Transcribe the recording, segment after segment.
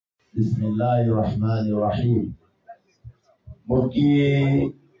Bismillahirrahmanirrahim. Mo kí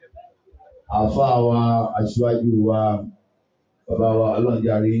àfáà wa aṣíwájú wa bàbá wa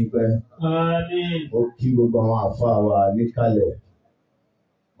ọlọ́njà rí ń pẹ́. Àmín. Mo kí gbogbo àwọn àfáà wa níkàlẹ̀.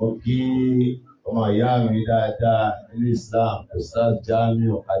 Mo kí ọmọ ìyá mi dáadáa nínú Islam, Ustaz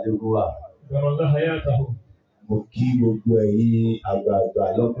Jamiu Adégúnwà. Mo kí gbogbo ẹ̀yin àgbààgbà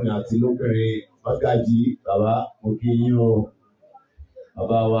lọ́kùnrin àti lóbìnrin Mágàjí bàbá, mo kí yín o.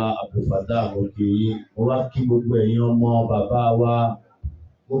 Bàbá wa Abdulfatah, mo kí yín. Mo wá kí gbogbo ẹ̀yin ọmọ bàbá wa.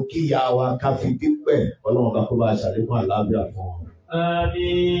 Mo kí ìyá wa Káfídípẹ̀, Ọlọ́run bá kó bá ṣàlékún àlàáfíà fún wọn.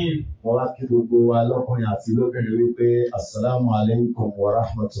 Àmín. Mo wá kí gbogbo wa lọ́kùnrin àti lóbìnrin wípé Assalamu alaikum wa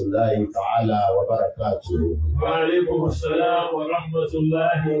rahmatullahi ta'ala wa barakatuh. Wa alaikum assalam wa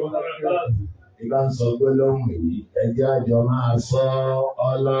rahmatullahi wa barakatuh. Ìbá ń sọ gbólóhùn yìí, ẹ jẹ́ a jọ máa sọ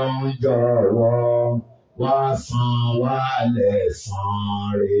Ọlọ́run jọ̀wọ́ wá san wá lẹ́san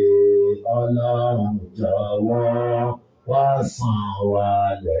rẹ̀. Ọlọ́run jọ̀wọ́ wá san wá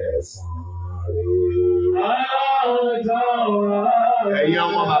lẹ́san rẹ̀. Ọlọ́run jọ̀wọ́. Ẹ̀yin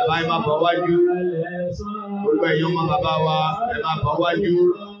ọmọ bàbá ẹ máa bọ̀ wájú. Gbogbo ẹ̀yin ọmọ bàbá wa ẹ máa bọ̀ wájú.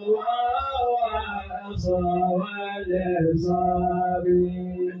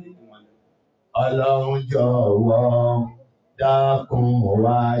 Ọlọ́run jọ̀wọ́ dákun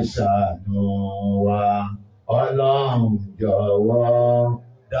wá ṣàánú wa. Ọlọ́run jọ̀wọ́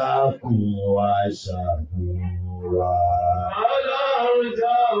dákun wá ṣàánú wa. Ọlọ́run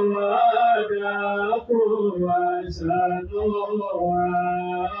jọ̀wọ́ dákun wá ṣàánú wa.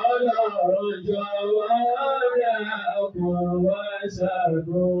 Ọlọ́run jọ̀wọ́ dákun wá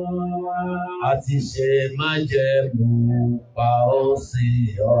ṣàánú wa. A ti ṣe májẹ̀mú pa ó sí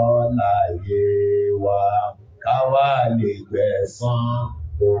ọ̀láyé wa. Ká wá lè gbẹ̀san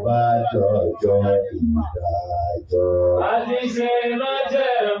tó bá dọjọ́ ìdájọ́. A ti ṣe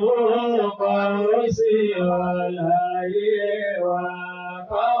májẹ̀mú pa ó sí ọ̀láyé wa.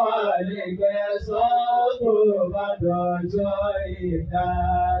 Ká wá lè gbẹ̀san tó bá dọjọ́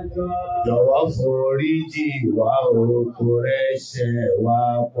ìdájọ́. Jọ̀wọ́ foríjì wá o, torí ẹ̀ṣẹ̀ wa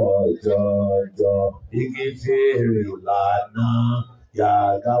pọ̀ jọjọ. Igi fèrè lànà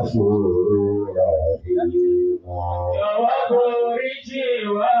yàgá fòrò rọ̀hìmọ̀. Jọ̀wọ́ foríjì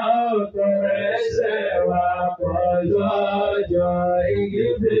wá o, torí ẹ̀ṣẹ̀ wa pọ̀ jọjọ. Igi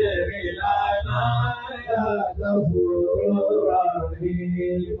fèrè lànà yàgá fòrò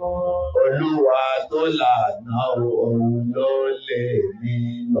rọ̀hìmọ̀. Olúwa tó lànà òun ló lè ní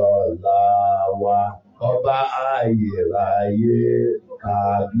lọ́la wa. Ọba ayérayé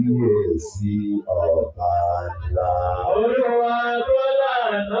kábíyèsí ọba ńlá. Olúwa tó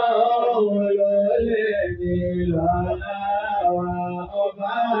lànà òun ló lè ní lọ́la wa.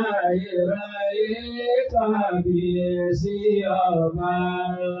 Ọba ayérayé kábíyèsí ọba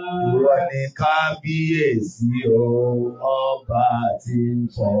ńlá. Ìwọ ni kábíyèsí o, ọba tí ń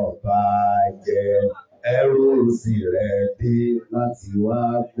fọba jẹ. Ẹrú sì rẹ̀ dé láti wá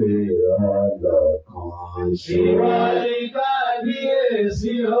pé ọlọ́kan ṣe. Ìwọ ni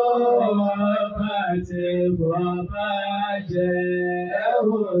kábíyèsí o, ọba tí fọba jẹ.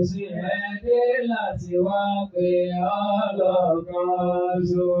 Ẹrú sì rẹ̀ dé láti wá pé ọlọ́kan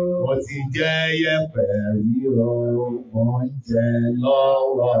ṣo. Mo ti jẹ yẹ̀pẹ̀ rí o, mo ń jẹ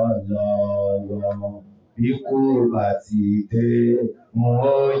lọ́wọ́lọ́wọ́. Bí kú bá ti dé, mo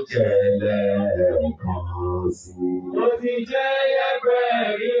ó jẹ lẹ́ẹ̀kan sí. Mo ti jẹ́ yẹ̀pẹ̀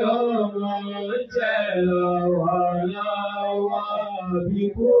rí ọmọ jẹ́ lọ́wọ́lọ́wọ́. Bí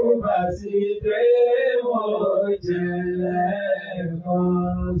kú bá ti dé, mo jẹ́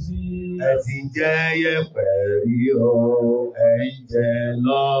lẹ́ẹ̀kan sí. Ẹ ti jẹ yẹ̀pẹ̀ rí o, ẹ ń jẹ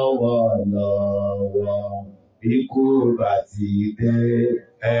lọ́wọ́lọ́wọ́. Bí kú bá ti dé,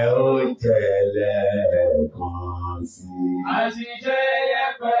 ẹ ó jẹ lẹ́ẹ̀kan sí. A ti jẹ́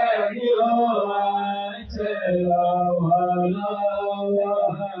yẹ̀pẹ̀ rí ọmọ jẹ́ lọ́wọ́lọ́wọ́.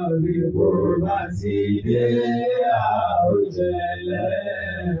 Bí kú bá ti dé, a ó jẹ́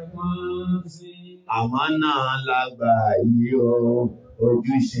lẹ́ẹ̀kan sí. Àmọ́ náà lágbà yìí o,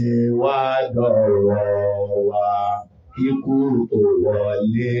 ojúṣe wa dọ̀rọ̀ wa. Kíkú tó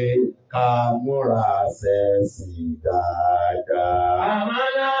wọlé ká múra ṣẹ̀sìn dáadáa. Àmọ́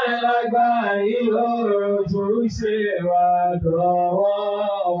náà lágbà yìí o, ojúṣe wa dọ̀wọ́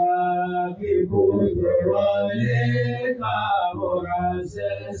wa. Kíkú tó wọlé ká múra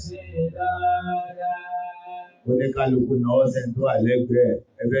ṣẹ̀sìn dáadáa. Oníkálukú náà ṣẹ́ni tó wà lẹ́gbẹ̀ẹ́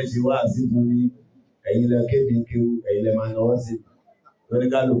ẹgbẹ́ ṣe wá sí fún ní ẹ̀yin lẹ kébi kéwú ẹ̀yin lẹ máa náwó sí.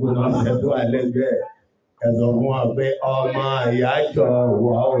 Oníkálukú náà ṣẹ́ni tó wà lẹ́gbẹ̀ẹ́ ẹ̀sọ̀ fún wa pé ọmọ ìyá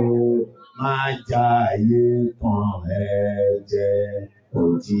jọ̀wọ́ o máa ja ayé tàn ẹ jẹ.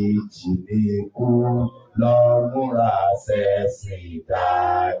 òjijì ní kú lọ múra ṣẹ̀sìn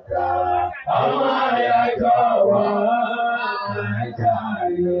dáadáa. Ọmọ ayájọ́ wọ́n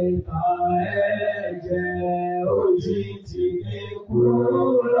ajáyé tán ẹ̀jẹ̀ òjijì ní kú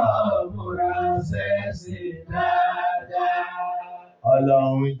lọ múra ṣẹ̀sìn dáadáa.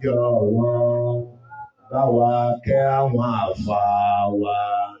 Ọlọ́run jọ̀wọ́ bá wa kẹ́ àwọn àfáà wa,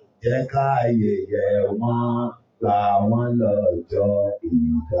 jẹ́ ká yẹ̀yẹ́ wọn gbà wọ́n lọ́jọ́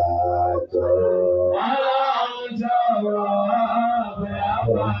ìdájọ́. Ọlọ́run jọ̀wọ́ bá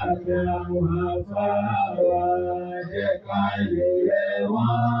wa kẹ́ àwọn àfáà wa, jẹ́ ká yẹ̀yẹ́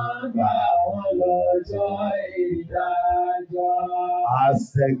wọn gbà wọ́n lọ́jọ́ ìdájọ́.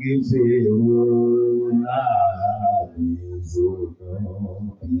 Astaghfirullah min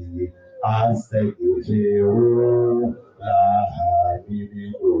zunubi, astaghfirullah min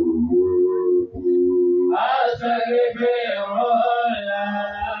uyubi.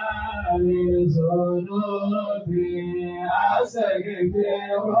 Astaghfirullah min zunubi,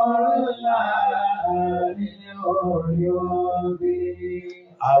 astaghfirullah min uyubi.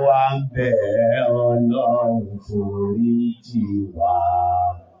 Àwa ń bẹ̀ Ọlọ́run foríjì wá,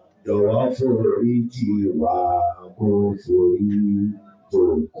 jọ̀wọ́ foríjì wá, kó forí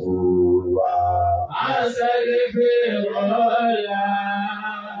jòkó wa.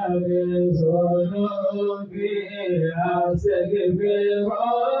 Astaghfirullah min zunubi,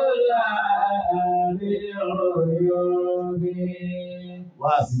 astaghfirullah min uyubi.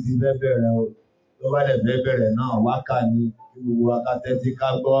 Wá sí ti fẹ́ bẹ̀rẹ̀ o, tó bá dẹ̀ fẹ́ bẹ̀rẹ̀ náà wákà ní kí gbogbo wa ká tẹ́tí ká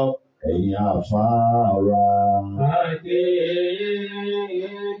gbọ́ ẹ̀yin àfáà wa.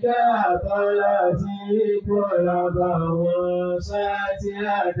 Àkèéká àtọ́lá tí kò lábà wọn sáti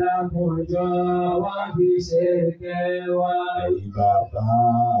àdàkùnjọ wá fi ṣe kẹwa. Ẹ̀yin bàbá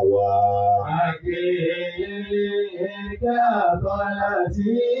wa. Àkèéká àtọ́lá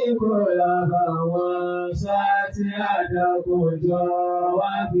tí kò lábà wọn sáti àdàkùnjọ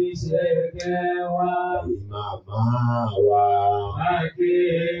wá fi ṣe kẹwa. Ẹ̀yin màmá wa.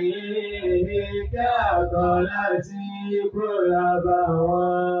 Àkèéká àtọ́lá tí kò lábà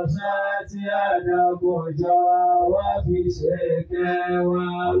wọn sáti àdàkùnjọ wá fi ṣe kẹwa.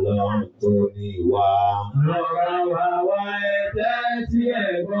 Ọlọ́run tó ní wa. Rọra wá wá ẹ̀jẹ̀ tí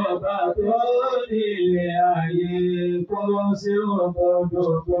ẹ̀gbọ́n bá tó nílé ayé kó sí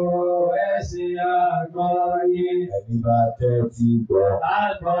òkòdòdó ẹ̀sìn àgbáyé. Ẹni bá tẹ́tí gbọ́.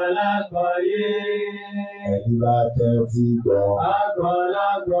 Àgbọ̀lágbọ̀yé. Ẹni bá tẹ́tí gbọ́.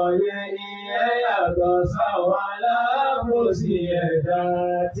 Àgbọ̀lágbọ̀yé ìyẹn yàtọ̀ sáwọn alábòsí ẹ̀dá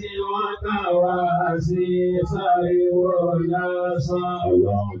tí wọ́n kà wá sí sáríwó lásán.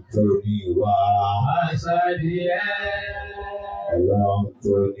 Ọlọ́run tó ní wa. Àṣàdìẹ. Ọlọ́run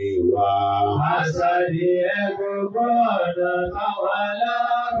tó ní wa. Àṣàdìẹ gbogbo ọ̀nà táwọn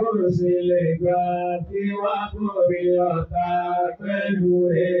alábòsí lè gbà tí wọ́n kórè ọ̀tá pẹ̀lú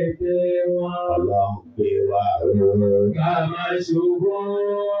ète wọn. Ọlọ́run gbé wa ró. Ká má ṣubú.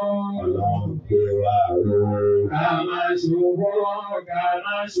 Ọlọ́run gbé wa ró. Ká má ṣubú, ká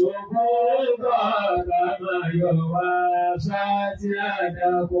má ṣubú bọ̀, ká má yọ̀ wá sáti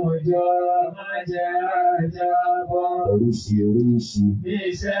àdàkùnjọ má jẹ́ àjábọ̀. Oríṣiríṣi.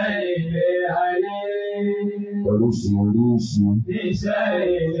 Iṣẹ́ ilé ayé. Oríṣiríṣi. Iṣẹ́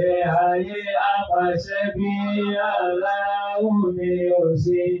ilé ayé apàṣẹ bí aláwọ̀ mi ò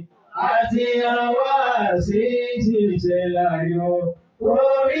sí. Àti àwa sí ṣíṣe láyọ̀.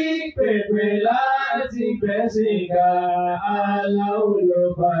 Orí pèpè láti gbẹ̀sìn ga, aláwọ̀ ló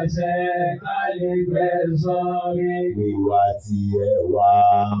pàṣẹ ká lè gbẹ̀san rí. Wíwá tí ẹ wá.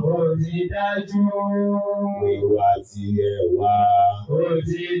 Ó ti dájú. Wíwá tí ẹ wá. Ó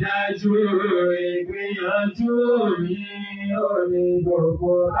ti dájú ìgbìyànjú mi ò ní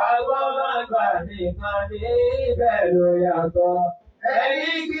gbogbo. Agbọ́n má gbà nìkan níbẹ̀ ló yàtọ̀. Ẹni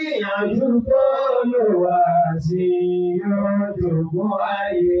gbìyànjú tó lò wá sí yóò jogún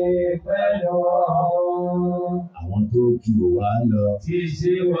ayé pẹ̀lú ọ̀hún. Àwọn tó jù wá lọ. Ti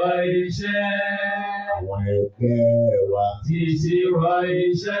ṣe wọ iṣẹ́. Àwọn ẹgbẹ́ wa. Ti ṣe wọ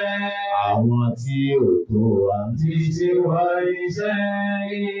iṣẹ́. Àwọn tí ò tó wa. Ti ṣe wọ iṣẹ́.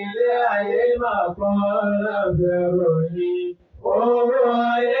 Ilé ayé máa kọ́ lábẹ́ ròyìn. Owó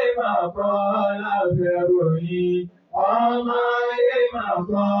ayé máa kọ́ lábẹ́ ròyìn. Ọmọ ayé máa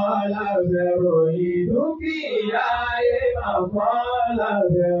kọ́ lábẹ́ ròyìn. Dúkìá ayé máa kọ́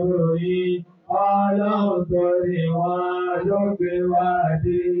lábẹ́ ròyìn. Ọlọ́run tó ní wọn ló gbé wá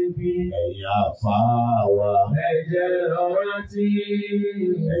débi. Ẹ̀yin àfáà wa. Ẹ jẹ́ lọ rántí.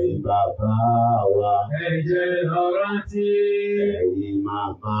 Ẹ̀yin bàbá wa. Ẹ jẹ́ lọ rántí. Ẹ̀yin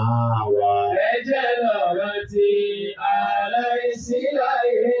màmá wa. Ẹ jẹ́ lọ rántí. Aláìsí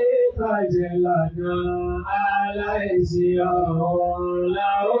bàjẹ́ lànà aláìsí ọ̀hún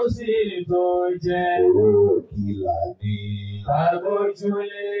la ó sì tó jẹ. Òkìlà ní.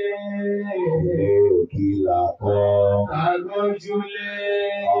 Kàgbójúlé. Òkìlà kọ́. Kàgbójúlé.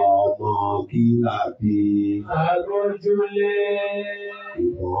 Ọmọ kìlà bí. Kàgbójúlé.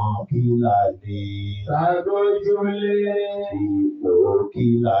 Ìmọ̀ kìlà ní. Kàgbójúlé. Ipò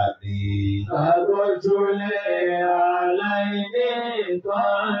kìlà ní. Kàgbójúlé. Aláìní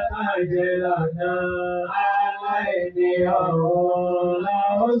ìtàn bàjẹ́ lànà aláìní ọ̀hún la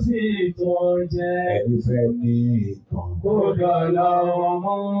ó sì tó jẹ. Ẹni fẹ́ ní ìtàn. Kó dọ̀lọ́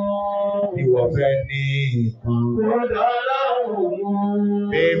mú. Ìwọ fẹ́ ní ìtàn. Kó dọ̀lọ́ mú.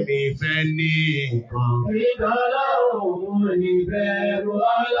 Bẹ́ẹ̀ni fẹ́ ní ìtàn. Ìdọ̀lọ́ mú ìbẹ̀rù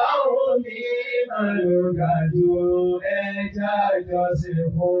Ọlọ́run ní màlúgàdù ẹja jọ́sìn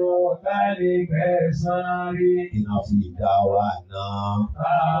fún kárí gbẹ̀san rí. Iná fi dá wa náà.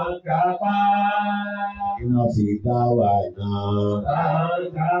 Àǹkàpá. Iná fi dá wa náà.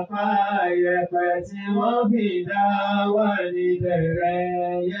 Àǹkàpá yẹ̀pẹ̀ tí wọ́n fi dá wà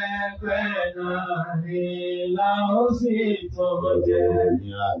níbẹ̀rẹ̀ yẹ̀pẹ̀ náà ni la ó sì tó jẹ. Ní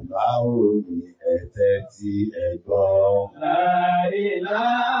àgbá òní ẹ̀tẹ́ tí ẹ gbọ́. La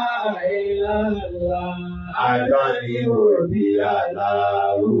ilaha illallah. Àjọ ni òbí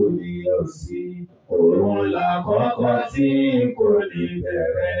aláwo ni ó sí. Òun làkọ́kọ́ tí kò ní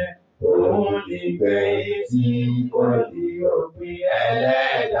bẹ̀rẹ̀. Òun nìgbẹ̀yìn tí kò ní òpin.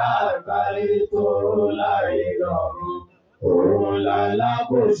 Ẹlẹ́dàá àgbáyé tó láyé lọ́run. Òun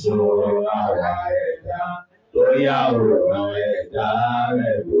lálákòóso àwa ẹ̀dá. Tó yàwòrán ẹ̀dá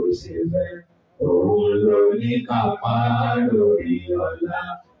rẹ̀ bó ṣe fẹ́. Òun ló ní kápá lórí ọ̀la.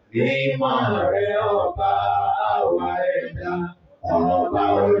 Mímọ́ rẹ̀ ọba àwa ẹ̀dá. Ọba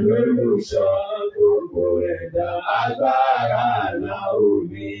olólùṣọ́ gbogbo ẹ̀dá. Agbára àlá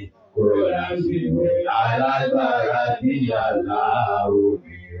omi kò láfiwé. Alágbára bí àlá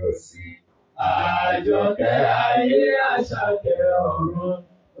omi ò sí. Àjọkẹ́ ayé àṣàkẹ́ ọ̀run.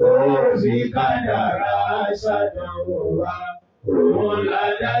 Ó fi kádàrá ṣàdánwò wá. Òun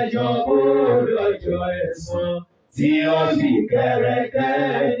ládájọ́ kó lọ́jọ́ ẹ̀san. Tí ó fi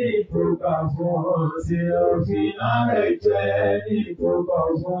kẹ́rẹ́kẹ́ ní ìtòkà fún. Tí ó fi náà jẹ́ ní ìtòkà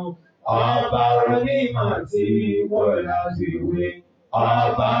fún. Ọba onímọ̀ tí kò láfiwé.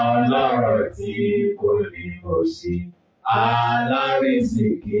 Ọba ọlọ́rọ̀ tí kò ní òṣì.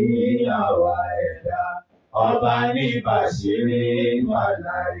 Alárísìkí àwa ẹ̀dá. Ọba ní bàṣírí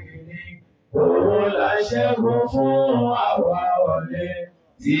fàlàyé ní. Òun la ṣẹ́gun fún àwa ọ̀lẹ.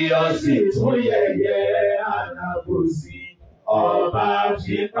 Tí ó sì tún yẹ̀yẹ́ alábòsí. Ọba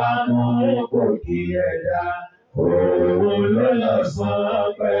fipá mú kò kí ẹ̀dá. Òun ló lọ́sàn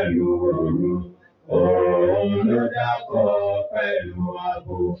pẹ̀lú òru. Òun ló dákọ̀ pẹ̀lú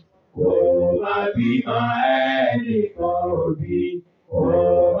abo. Kò má bímọ ẹnìkan òbí. Kò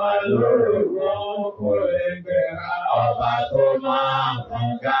má lórúkọ kò lè gbẹ̀rà. Ọba tó máa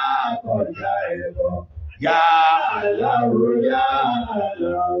kànga kọjá ẹbọ. Yá Allahu yá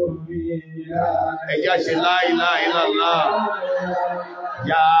Allahu yá. Ẹja ṣe la ilaha illallah.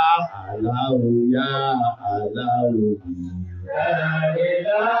 Yá Allahu yá Allahu.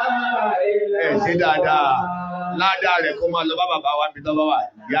 Ẹ ṣe dáadáa. Ládàá rẹ̀ kó máa lọ bá bàbá wa bí tọ́ bá wà.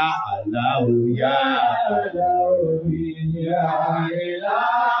 Yá Allahu yá Allahu yá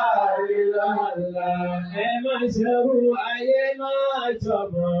ẹ má ṣerú ayé máa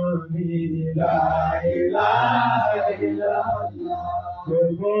jọmọ mi la ilaha illallah.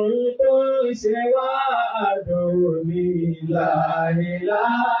 Gbogbo tó ṣe wá àdánwò ní la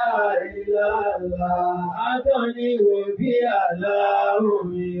ilaha illallah. Adọ́ni wo bí aláwọ̀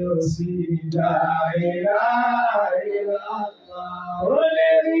mi ò sí la ilaha illallah. Ó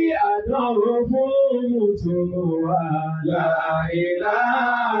lè rí àdánwò fún mùtùmù wa la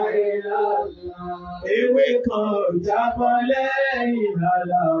ilaha illallah. Ewé kan jábọ́ lẹ́yìn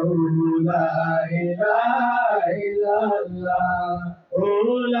lálá òun la ilaha illallah.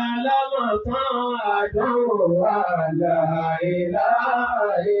 Òun lálámọ̀ tán àdánwò wa la ilaha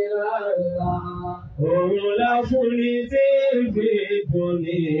illallah. Òun láfúnni tí ń fi dùn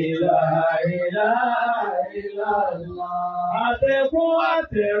ní la ilaha illallah. Àtẹ̀kún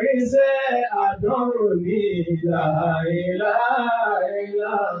àtẹ̀ríṣẹ́ àdánwò ní la ilaha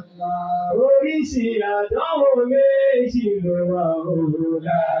illallah. Oríṣi àdánwò méjì ló wà òun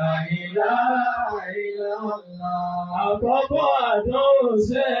la ilaha illallah. Àkọ́kọ́ àdánwò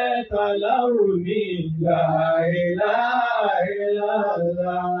sẹ́ta láwù ní la ilaha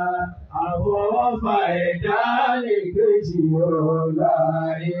illallah. Àfọwọ́fà ẹ̀dá lè kejì ọ̀ la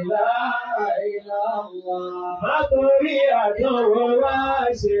ilaha illallah. Má torí àdánwò wá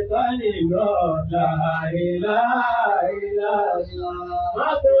ṣètánì lọ, la ilaha illallah. Má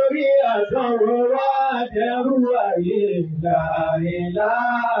torí àdánwò wá dẹrù ayé, la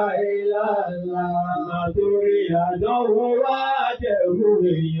ilaha illallah. Má torí àdánwò wá dẹrù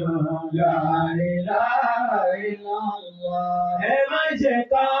èèyàn, la ilaha illallah. Ẹ má jẹ́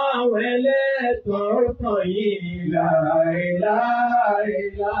káwọn ẹlẹ́tọ̀ọ́ tàn yín, la ilaha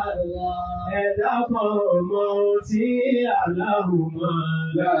illallah. Ẹ dákun mọ ohun tí Allahu mọ̀,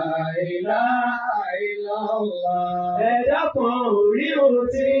 la ilaha illallah. Ẹ dákun rí ohun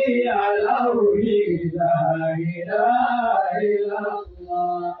tí Allahu rí, la ilaha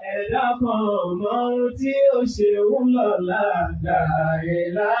illallah. Ẹ dákun mọ ohun tí ó ṣe wúlọ̀lá, la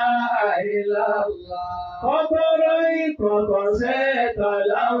ilaha illallah. Kọ́kọ́rọ́ ìkọ̀kọ̀ sẹ́ta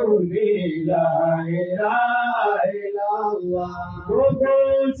láwùn ní, la ilaha illallah. Gbogbo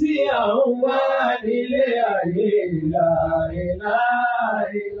tí à ń wá nílé ayé, la ilaha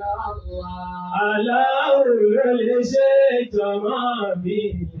illallah. Allahu ló lè ṣe jọmọ́ mi,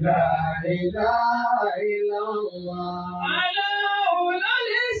 la ilaha illallah. Allahu ló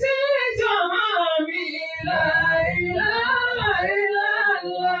lè ṣe jọmọ́ mi, la ilaha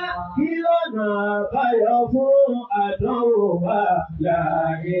illallah. Kí lọ́nà àbáyọ fún àdánwò wa, la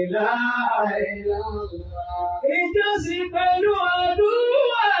ilaha illallah. Ìjọsìn pẹ̀lú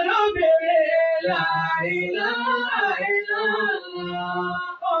àdúrà ló bèrè, la ilaha illallah.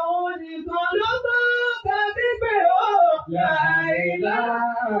 Òun nìkan ló tọ́ ká pípé ó, la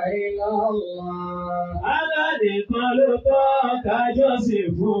ilaha illallah. Allah nìkan ló tọ́ ká jọ́sìn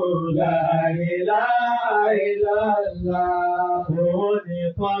fún, la ilaha illallah. Òun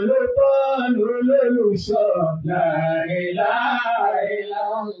nìkan ló tọ́ lólùṣọ́, la ilaha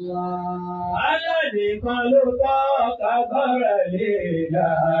illallah. Allah nìkan ló tọ́ ká gbára lé, la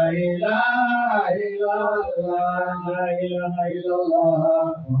ilaha illallah. La ilaha illallah.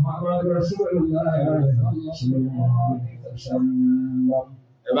 Muhammad Rasulullah sallallahu alaihi wasallam.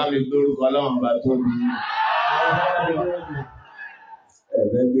 Ẹ bá mi gbórúkọ Ọlọ́run bá tóbi.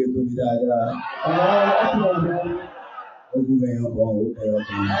 Ẹ̀fẹ́ gbé tóbi dáadáa. Ogun ẹ̀yọ̀ kan, ó ẹ̀yọ̀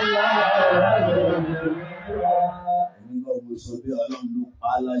kan. Ẹni náà mo sọ bí Ọlọ́run ló pa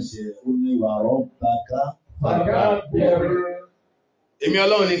á láṣẹ, ó ní ìwà rabbaka fakabbir. Èmi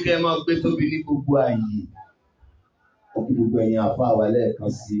Ọlọ́run ní kẹ́ ẹ máa gbé tóbi ní gbogbo ààyè. Ó kí gbogbo ẹ̀yin àfa àwa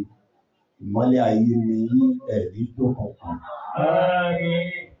lẹ́ẹ̀kan sí i. Ìmọ́lẹ̀ ayé ni yín ẹ̀rí tó kọ̀ọ̀kan.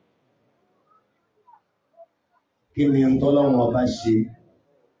 Kí ni ntọ́lọ́run ọba ṣe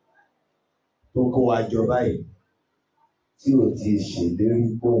tó kó wa jọ báyìí tí ò ti ṣèlérí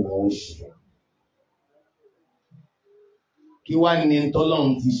bóun ó ṣe? Kí wá ní ntọ́lọ́run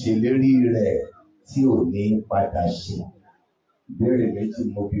ti ṣèlérí rẹ̀ tí ò ní padà ṣe? Ìbéèrè méjì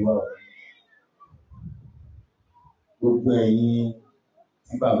mo bí wá. Gbogbo ẹ̀yin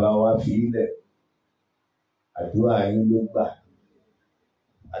tí bàbá wa fi ilẹ̀, àdúrà yín ló gbà,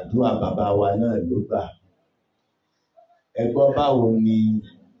 àdúrà bàbá wa náà ló gbà. Ẹ gbọ́ báwo ni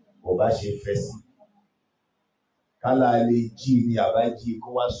kò bá ṣe fẹ́ sí? Kálá lè jí ni àbá jí kó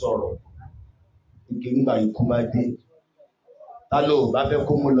wá sọ̀rọ̀. Ike nígbà ikú bá dé. Ta ló bá fẹ́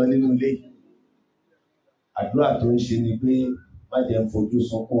kó mú lọ nínú ilé? Àdúrà tó ń ṣe ni pé má jẹ́ ń fojú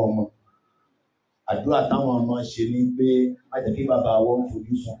sunkún ọmọ. Àdúrà táwọn ọmọ ṣe ni pé má jẹ́ kí bàbá wọn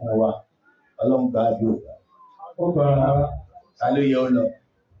fojú sunkún wa. Ọlọ́run gba àdúrà. Ta ló yẹ ó lọ?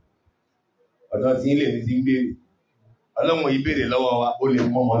 Ọ̀dọ̀ tí ilé mi ti ń béèrè. Ọlọ́run yìí béèrè lọ́wọ́ wa, ó lè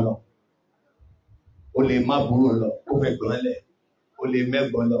mọ́ ọmọ lọ. Ó lè má búrò lọ, ó fẹ́ gbọ́n lẹ̀. Ó lè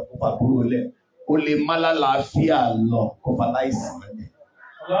mẹ́gbọ́n lọ, ó fà búrò lẹ̀. Ó lè má lálàáfíà lọ, kó fa láìsàn lẹ̀.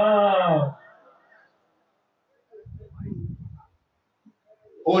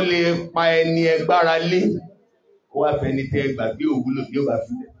 Ó lè pa ẹni ẹgbára lé, kó wá fẹ́ ẹni tẹ́ gbàgbé òwúlò bí ó bá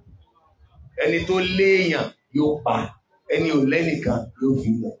fi lẹ̀. Ẹni tó léèyàn yóò pa, ẹni ò lẹ́nìkan yóò fi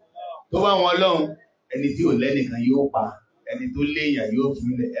lẹ̀. Tó bá wọn Ọlọ́run, ẹni tí ò lẹ́nìkan yóò pa, ẹni tó léèyàn yóò fi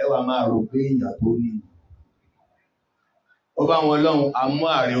lẹ̀. Ẹ wá máa rò pé èèyàn tó ní. Ó bá wọn Ọlọ́run, amú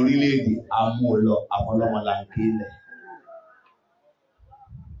ààrẹ orílẹ̀-èdè, amú lọ, àfọlọ́mọlàǹkè lẹ̀.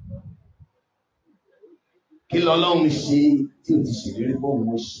 Kí lọ́lọ́run ṣe tí ò ti ṣèlérí bóun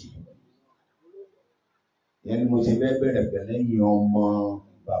ó ṣe? Ìyẹn ni mo ṣe fẹ́ bẹ̀rẹ̀ pẹ̀lú ẹ̀yin ọmọ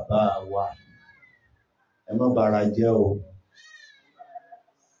bàbá wa. Ẹ má bara jẹ́ o.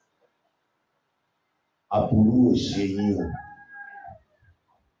 Aburú ò ṣe yín o.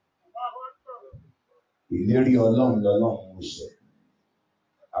 Ìlérí Ọlọ́run lọ́lọ́run mo ṣe.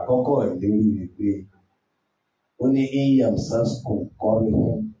 Àkọ́kọ́ ìlérí ni pé ó ní iyam sasco kọrin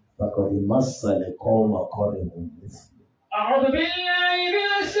fún fakọ̀dé masàlẹ̀ kọ́ ọmọ kọrin fún mi. أعوذ بالله من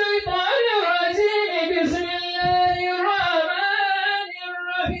الشيطان الرجيم بسم الله الرحمن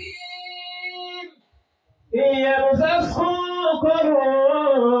الرحيم إن يمسسكم قرح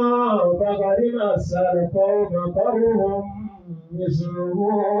فقد مس القوم قرح مثله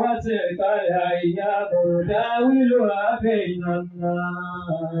وتلك الأيام نداولها بين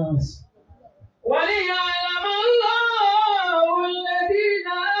الناس وليعلم الله الذين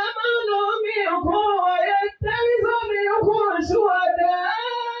آمنوا منكم ويتخذ منكم شهداء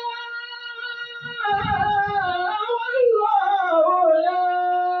والله لا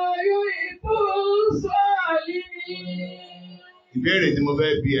يحب الظالمين. Ìbéèrè tí mo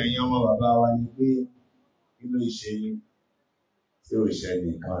fẹ́ bi ẹ̀yin ọmọ bàbá wa ni pé kí ló ṣe yín tí ò ṣe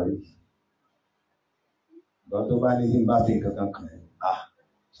nìkan rí? Ìgbà tó bá ní kí n bá fi kankan kàn ẹ́,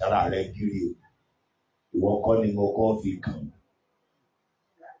 ṣára rẹ̀ kiri o. Ìwọ kọ́ ni mo kọ́ fi kàn.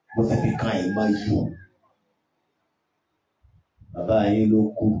 Mo ti fi kan ìmọ̀ yìí o. Bàbá yín ló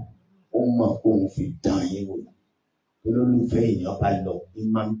kú, ó mọ̀ pé òun fi dán yín wò. Olólùfẹ́ èèyàn bá lọ,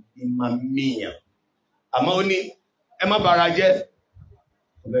 ìmọ̀ míyàn. Àmọ́ ó ní ẹ má bara jẹ́.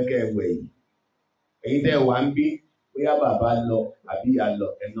 Mo fẹ́ kẹ́ ẹ wẹ̀ yìí. Ẹ̀yin tẹ́ wà ń bí bóyá bàbá lọ àbí ìyá lọ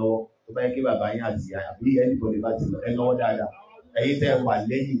ẹ náwó. Tó bá yẹ kí bàbá yín àti ìyá àbí ẹnìbọ̀dì bá ti lọ ẹ náwó dáadáa. Ẹ̀yin tẹ́ wà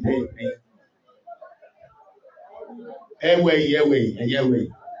lẹ́yìn tẹ́ ìpín. Ẹwẹ̀ yìí.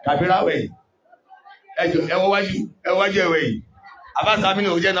 Kàbírà wẹ̀ yìí. Ẹjọ́ ẹwọ́ wájú ẹwẹ̀ yìí. Àbáṣámi ní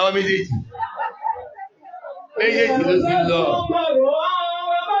òjẹ́ náwó méjèèjì. Méjèèjì ló ti lọ.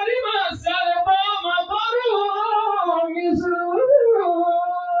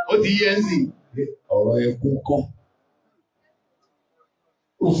 Ó ti yẹ ń sìn. Ọ̀rọ̀ ẹkún kọ́.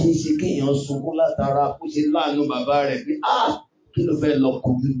 Ó ṣe é ṣe kéèyàn sunkún látara kó ṣe láàánú bàbá rẹ̀ pé kí ló fẹ́ lọ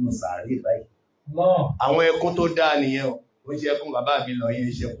kojú nù sàárè báyìí. Àwọn ẹkún tó dáa nìyẹn o. Ó ṣe ẹkún bàbá mi lọ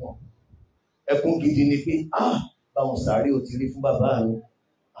yẹn ṣe pọ̀. Ẹkún gidi ni pé báwọn sàárè ò ti rí fún bàbá mi.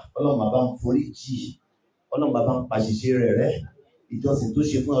 Ọlọ́run bàbá ń forí jì. Ọlọ́run bàbá ń pàṣẹṣe rẹ̀. Ìjọsìn tó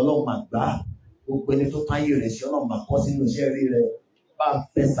ṣe fún Ọlọ́run máa gbà. Gbogbo ẹni tó táyé rẹ̀ ṣe Ọlọ́run máa kọ́ sínú iṣẹ́ rí rẹ̀. Bá ń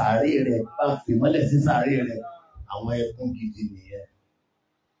fẹ́ sàárè rẹ̀, bá ń fi mọ́lẹ̀ sí sàárè rẹ̀. Àwọn ẹkún gidi nìyẹn.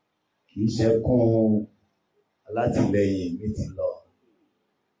 Kì í ṣe ẹkún alátìlẹyìn mi ti lọ.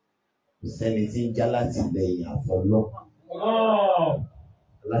 Kò sẹ́ni tí ń já látìlẹyìn àfọlọ́.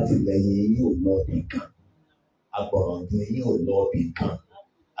 Látìlẹyìn yín ò lọ bí kan. Agbọ̀ràndùn yín ò lọ bí kan.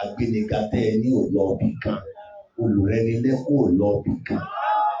 Agbénigatẹ́ yín ò lọ bí kan. Olùrẹ́nilẹ́kún ò lọ bí kan.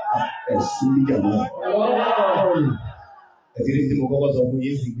 Ẹ̀sùn níjàmbá. Ẹ̀tìrí tí mo kọ́kọ́ sọ fún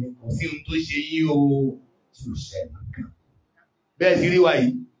yín sí pé kò sí ohun tó ṣe yín o tí ò ṣe nìkan. Bẹ́ẹ̀ ti rí wa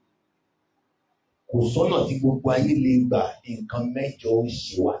yìí. Kò sọ́nà tí gbogbo ayé lè gbà nǹkan mẹ́jọ ó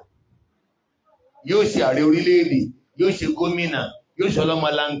ṣe wá. Yóò ṣe ààrẹ orílẹ̀-èdè, yóò ṣe gómìnà, yóò ṣe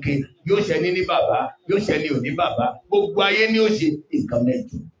ọlọ́mọlanke, yóò ṣe ní ní bàbá, yóò ṣe ní òní bàbá. Gbogbo ayé ni ó ṣe nǹkan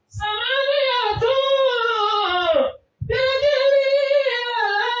mẹ́jọ.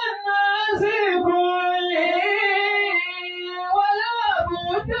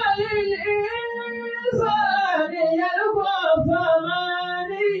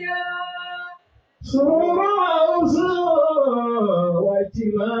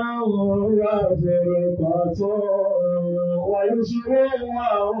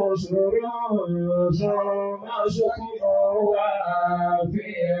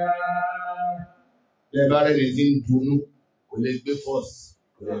 Lẹ́bàá rẹ̀ lè ti ń dunú, kò lè gbé first,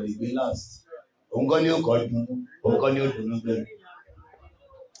 kò lè gbé last. Òun kọ́ ni ó kọ́ dunú, òun kọ́ ni ó dunú bẹ̀rẹ̀.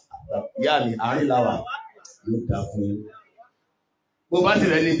 Ìyá mi, àárín làwà yóò dá fún yín. Bó bá ti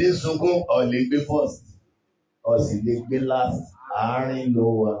rẹ̀ ní tí ń sunkún, ọ̀ lè gbé first, ọ̀ sì lè gbé last, àárín ló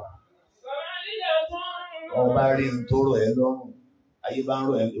wà. Ọba rí n tó rọ̀ ẹ́ lọ́rùn, ayé bá ń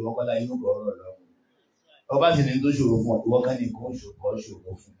rọ̀ ẹ́ ìwọ́kọ́lá inú kọ̀ ọ̀rọ̀ lọ́rùn. Ọba sì ní tó ṣòro fún ọ, ìwọ́ká ní nǹkan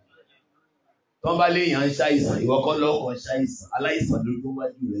ṣòro fún. Tọ́ bá léèyàn ń ṣàìsàn, ìwọ́kọ́ lọ́kọ̀ ṣàìsàn, aláìsàn lójú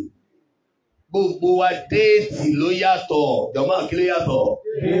wájú rẹ̀. Gbogbo wa déètì ló yàtọ̀, jọ̀mọ́ kí ló yàtọ̀?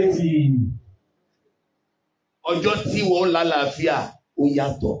 Déètì. Ọjọ́ tí wọ́n lálàáfíà ó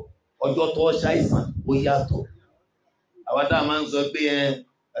yàtọ̀, ọjọ́ tó ṣàìsàn ó yàtọ̀. Àwa tá a máa ń sọ pé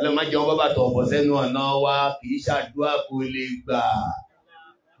ẹlẹ́mọ̀jẹ́ wọn bábà tọ̀ ọ̀bọ̀ sẹ́nu ọ̀nà wa kì í ṣàdúrà kó lè gbà.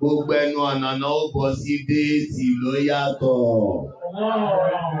 Gbogbo ẹnu ọ̀nà náà ó bọ̀ sí déètì ló yàtọ̀.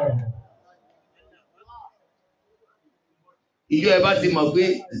 Ìjọ ẹ bá ti mọ̀ pé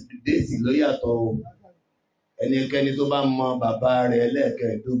déètì ló yàtọ̀ o. Ẹnikẹ́ni tó bá mọ bàbá rẹ̀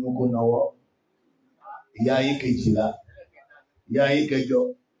lẹ́ẹ̀kẹ́ẹ̀dógún kó nawọ́. Ìyá yín 12, ìyá yín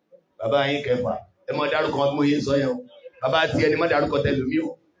 8, bàbá yín 9. Ẹ mọ dárúkọ mo yé sọ yẹn o. Bàbá tiẹ̀ ni mọ dárúkọ tẹlòmí o.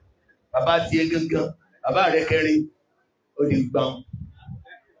 Bàbá tiẹ̀ gangan, bàbá rẹ̀ 9 ó di gbọ́n.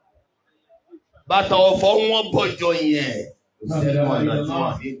 bàtà ọ̀fọ̀ wọn bọ̀jọ yẹn kò sí ẹnu ọ̀nà tí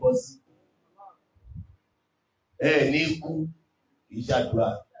wọ́n fi bọ́ sí. Ẹ ní kú ìṣàdúrà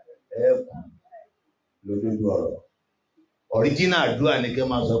ẹ kú lódodo ọ̀rọ̀. Ọ̀ríjínà àdúrà ni kẹ́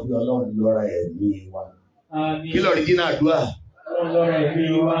máa sọ pé Ọlọ́run lọ́ra ẹ̀mí wa. Kí lọ̀ríjínà àdúrà? Lọ́ra ẹ̀mí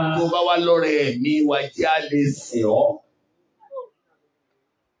wa. Tó bá wá lọ́ra ẹ̀mí wa jẹ́ a lè sìn ọ́.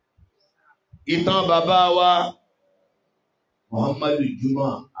 Ìtàn bàbá wa Muhammadu Juma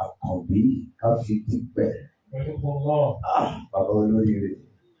Àkànbí káfíńtì pẹ̀. Bàbá olóríire.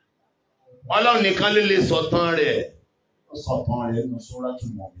 Ọlọ́run nìkan ló lè sọ̀tàn rẹ̀. Ó sọ̀tàn rẹ̀ nínú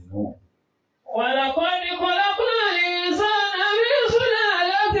Suratul Mu'minun. وَلَقَدْ خَلَقْنَا الْإِنسَانَ مِنْ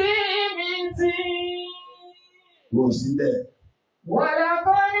سُلَالَةٍ مِنْ طِينٍ. Wọ́n sílẹ̀.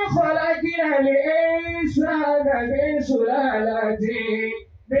 وَلَقَدْ خَلَقْنَا الْإِنسَانَ مِنْ سُلَالَةٍ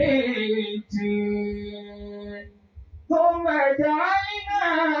مِنْ طِينٍ ثُمَّ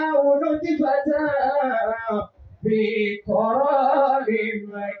جَعَلْنَاهُ نُطْفَةً فِي قَرَارٍ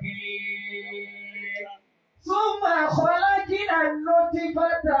مَكِينٍ ثم خلقنا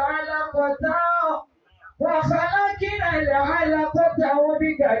النطفة علقة وخلقنا العلقة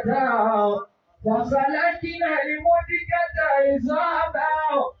مضغة وخلقنا المضغة عظاما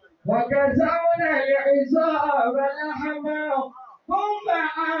وكسونا العظام لحما ثم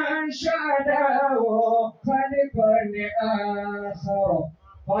أنشأناه خلقا آخر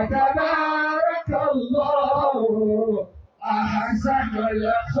فتبارك الله أحسن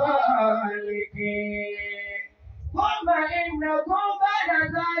الخالقين ثم إنكم بعد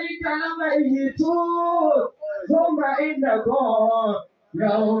ذلك لميتون ثم إنكم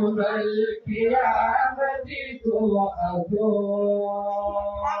يوم القيامة تبعثون.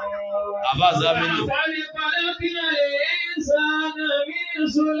 Abba Zaminu. خلقنا الإنسان من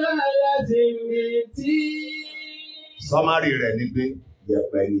سلالة من طين. Sọ́márì rẹ̀ ni pé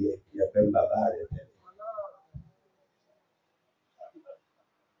yẹ̀pẹ̀ ni yẹ̀pẹ̀ bàbá rẹ̀ tẹ̀lé.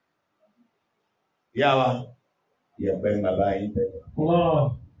 Ìyá wa, yẹ̀pẹ̀ bàbá yín tẹ̀lé.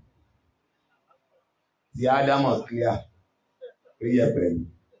 Ti Ádámọ̀ kíá pé yẹ̀pẹ̀ ni,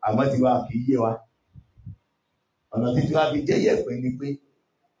 àmọ́ tí wá kì í yé wa. Ọ̀nà títí wá fi jẹ́ yẹ̀pẹ̀ ni pé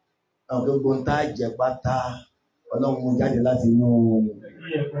àwọn gbogbo ń tá jẹ pátá Ọlọ́run mú jáde láti inú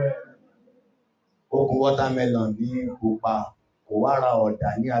okùn watermelon ní pupa kò wá ra ọ̀dà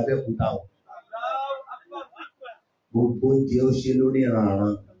ní Abẹ́òkúta o. Gbogbo oúnjẹ ó ṣe lórí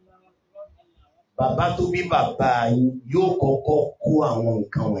ìrànràn. Bàbá tó bí bàbá yín yóò kọ́kọ́ kó àwọn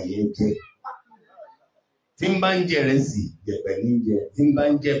nǹkan wọ̀nyẹn jẹ. Tí ń bá ń jẹ ìrẹsì, yẹ̀pẹ̀ ní jẹ. Tí ń bá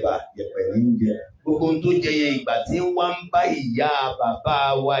ń jẹ̀bà, yẹ̀pẹ̀ ní jẹ. Gbogbo ohun tó jẹ yẹn ìgbà tí ń wá ń bá ìyá bàbá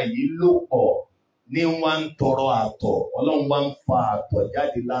wa yìí lò pọ̀ ní wá ń tọrọ àtọ̀. Ọlọ́run wá ń fa àtọ̀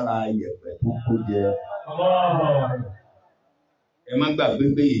jáde lára yẹ̀pẹ̀ tó kó jẹ. Ẹ má gbàgbé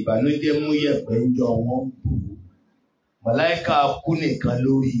pé ìbànújẹ́ mú yẹ̀pẹ̀ ń jọ wọ́n bù. Màláíkà kú nìkan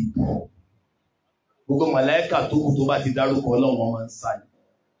lórí ibù. Gbogbo màláíkà tó kù tó bá ti dárúkọ Ọlọ́run wọn máa ń sáyé.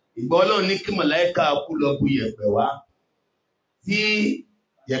 Ìgbà Ọlọ́run ní kí màláíkà kú lọ bu yẹ̀pẹ̀ wá. Tí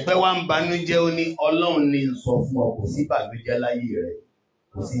yẹ̀pẹ̀ wá ń banújẹ́ ó ní Ọlọ́run ní ń sọ fún ọ kò sí ìbànújẹ́ láyé rẹ̀.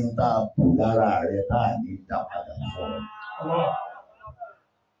 Kò sí ń tá a bù lára rẹ̀ tá a ní dá padà fún ọ.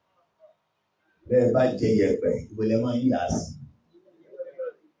 Bẹ́ẹ̀ bá jẹ yẹ̀pẹ̀ ìwọlẹ̀ máa ń yà sí.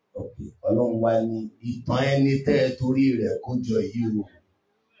 Ọlọ́run wá ní ìtàn ẹni tẹ́ ẹ torí rẹ̀ kó jọ yìí o.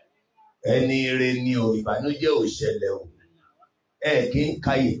 Ẹni ire ni o, ìbànújẹ́ ò ṣẹlẹ̀ o. Ẹ kì í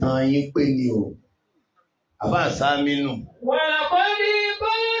ka ìtàn yín pé ni o. Abba Saminu. وَلَقَدْ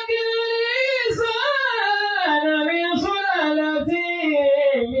خَلَقْنَا الْإِنسَانَ مِنْ سُلَالَةٍ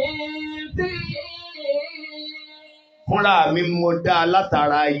مِنْ طِينٍ. Fúnra mi mo dá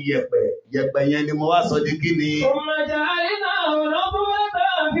látara yẹ̀pẹ̀. Yẹ̀pẹ̀ yẹn ni mo wá sọ di kí ni? ثُمَّ جَعَلْنَاهُ نُطْفَةً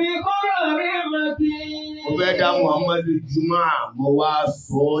فِي قَرَارٍ مَكِينٍ. Mo fẹ́ dá Muhammadu Juma, mo wá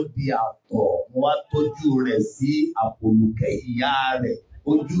sọ ọ́ di àtọ̀, mo wá tọ́jú rẹ̀ sí àpòlùkẹ́ ìyá rẹ̀.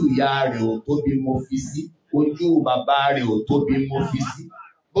 Ojú ìyá rẹ̀ ò tóbi mo fi sí, ojú bàbá rẹ̀ ò tóbi mo fi sí.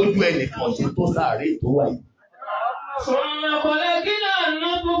 Ojú ẹnìkan ṣe tó sáré tó wà yìí. ثُمَّ خَلَقْنَا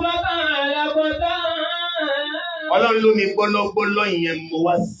النُّطْفَةَ عَلَقَةً. Ọlọ́run ló ní gbọ́lọ́gbọ́lọ́ yẹn mo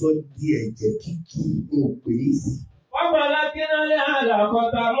wá sọ di ẹ̀jẹ̀ kíkì mo pè é sí. وَخَلَقْنَا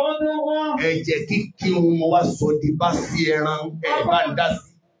الْعَلَقَةَ مُضْغَةً. Ẹ̀jẹ̀ kíkì mo wá sọ di bá sí ẹran ẹ̀ bá ń dá sí.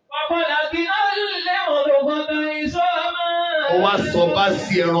 وَخَلَقْنَا الْمُضْغَةَ عِظَامًا. Mo wá sọ bá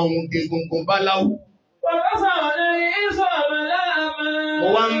sí ẹran ohun egungun báláwú. وَكَسَوْنَا الْعِظَامَ لَحْمًا. Mo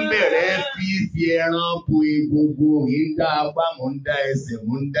wá ń bẹ̀rẹ̀ fífi ẹran bo egungun yìí ń dá apá, mò ń dá ẹsẹ̀,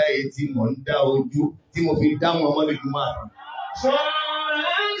 mò ń dá etí, mò ń dá ojú tí mo fi dá Muhammadu Juma. ثُمَّ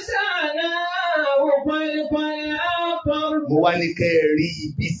أَنشَأْنَاهُ خَلْقًا آخَرَ. mo wá ní kẹ́ ẹ rí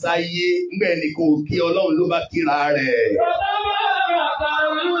ibi sáyé ńgbẹ́ ni kò kí Ọlọ́run ló bá kíra rẹ̀.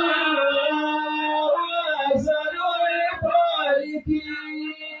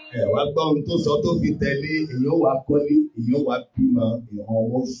 Ẹ wá gbọ́ ohun tó sọ tó fi tẹ̀lé èèyàn wá kọ́lé èèyàn wá bímọ ìhàn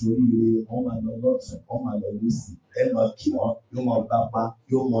wọn sóríire wọn máa lọ lọ́tún wọn máa lọ lọ́sì ẹ máa kí wọn yóò máa bápá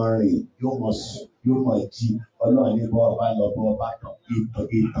yóò máa rìn yóò máa sùn yóò máa jí Ọlọ́run ní bọ́ ọba lọ bọ́ ọba tán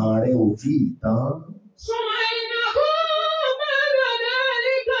ìtàn rẹ ò tí ì tán.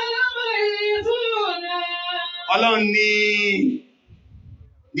 Ọlọ́run ní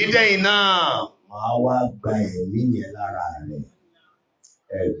dídẹ́yìn náà máa wá gba ẹ̀mí yẹn lára rẹ̀.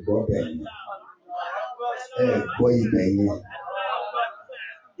 Ẹ gbọ́ bẹ̀ yẹn. Ẹ gbọ́ ibẹ̀ yẹn.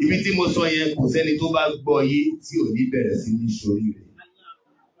 Ibi tí mo sọ yẹn kò sẹ́ni tó bá gbọ́ yé tí ò ní bẹ̀rẹ̀ sí ní sórí rẹ̀.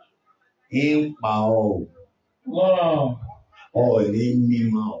 Ń pa ọ́ ò ní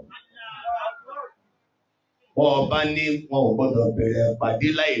mímọ́ ọ́. Wọ́n ọba ní wọn ò gbọ́dọ̀ bẹ̀rẹ̀ pàdé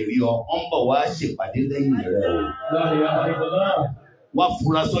láì rí ọ, wọ́n ń bọ̀ wá ṣèpàdé lẹ́yìn rẹ̀ o. Wá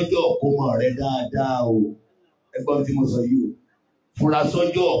fura sọ́jọ́ ọ̀kọ́mọ rẹ dáadáa o. Ẹgbọ́n tí mo sọ yìí o. Fura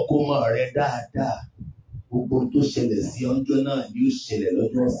sọ́jọ́ ọ̀kọ́mọ rẹ dáadáa. Gbogbo tó ṣẹlẹ̀ sí ọjọ́ náà ni ó ṣẹlẹ̀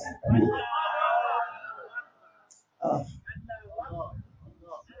lọ́jọ́ ìsìnkú o.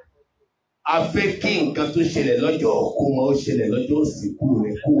 A fẹ́ kí nǹkan tó ṣẹlẹ̀ lọ́jọ́ ọ̀kọ́mọ ó ṣẹlẹ̀ lọ́jọ́ ìsìnkú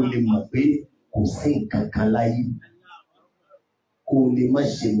rẹ kó o lè mọ̀ pé kò sí nǹkan kan láyé, kó o lè má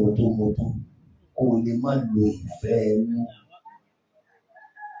ṣe mọ́tòmọ́tò, kó o lè má lo ìfẹ́ ẹnu.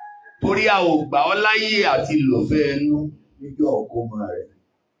 Torí a ò gbà ọ́ láyé àti lòfẹ́ ẹnu níjọ́ ọ̀kọ́mọ rẹ̀.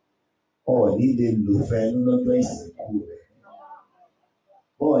 Ọ̀ọ́ni lè lòfẹ́ ẹnu lọ́jọ́ ìsìnkú rẹ̀.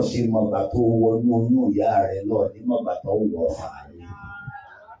 Bọ́ọ̀ ṣe mọ̀gbà tó wọnú oyún ìyá rẹ̀ lọ ní mọ̀gbà tó wọ̀ fàáyé.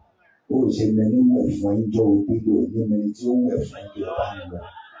 Ó ṣe mẹ́ni wẹ̀ fún ẹjọ́ òbí lò ní mẹ́ni tí ó wẹ̀ fún ẹjọ́ bá ń lọ.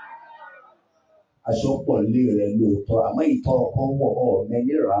 Aṣọ pọ̀ lé rẹ̀ lóòótọ́ àmọ́ ìtọ́ ọkọ wọ̀ ọ́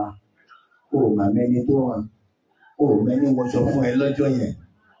mẹ́ni rà á. Ó mà mẹ́ni tó hàn. Ó mẹ́ni wọṣọ fún ẹ lọ́jọ́ yẹn.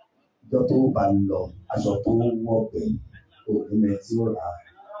 Ìjọ́ tó bá lọ aṣọ tó wọ̀ gbẹ̀yìn. Ó ní mẹ́ni tí ó rà á.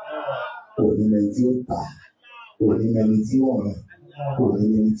 Ó ní mẹ́ni tí ó tà. Ó ní mẹ́ni tí ó ràn. Ó ní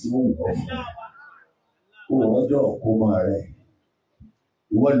mẹ́ni tí ó wọ̀ fún. Ó ọjọ́ ọ̀kọ́mọ rẹ̀.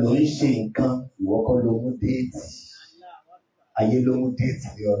 Ìwọ ló ń ṣe nǹkan, ìwọ kọ́ ló mú déètì. Ayé ló mú déètì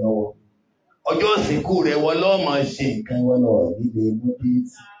lé ọ lọ́wọ́. Ọjọ́ ìsìnkú rẹ̀ wọ́n lọ́ọ́ máa ṣe nǹkan ìwọ lọ nílé mú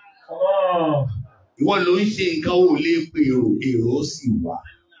déètì. Ìwọ ló ń ṣe nǹkan ò lè pe èrò sì wà.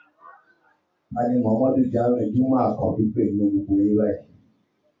 A ní Muhammadu Jamiu Juma Àkànbí pè ní gbogbo yín báyìí.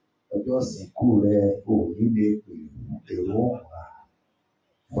 Ọjọ́ ìsìnkú rẹ̀ ò nílé pe èrò wà.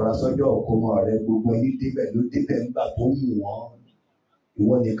 Fọ̀rọ̀ sọ́jọ́ ọ̀kọ́mọ rẹ̀ gbogbo yín débẹ̀ ló débẹ̀ nígbà tó wù wọ́n.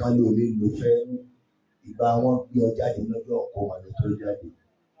 Ìwọ nìkan ló lè lò fẹ́ ìgbà wọn gbé ọ jáde lọ́jọ́ ọ̀kọ́mọ rẹ̀ tó jáde.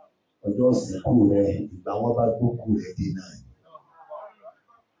 Ọjọ́ ìsìnkú rẹ̀ ìgbà wọn bá gbókù rẹ̀ dé náà.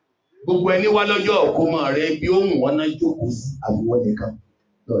 Gbogbo ẹni wá lọ́jọ́ ọ̀kọ́mọ rẹ̀ bí ó wù wọ́n náà jókòó sí àbúwọ́ nìkan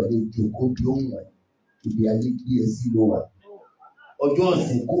lọ́ọ̀ lè jókòó bí ó wù wọ́n ibi ayé gbé ẹ sí ló wà. Ọjọ́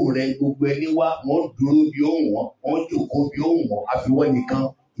ìsìnkú rẹ̀ gbogbo ẹni wá wọ́n dúró bí ó wù wọ́n wọ́n jókòó bí ó wù wọ́n àfiwọ́ nìkan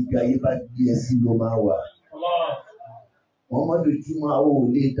ibi ayé bá gbé ẹ sí ló máa wà. Muhammadu Juma ò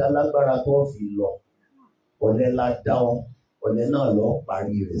lè dá lágbára tó fi lọ ọ̀lẹ la dá ọ ọ̀lẹ náà lọ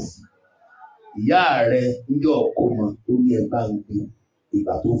parí rẹ̀ sí. Ìyá rẹ̀ níjọ́ ọ̀kọ́mọ ó ní ẹ bá ń gbé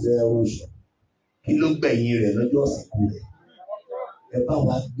ìgbà tó fẹ́ rọ̀ṣọ̀ kí ló gbẹ̀yìn rẹ̀ lọ́jọ́ ìsìnkú rẹ̀ ẹ bá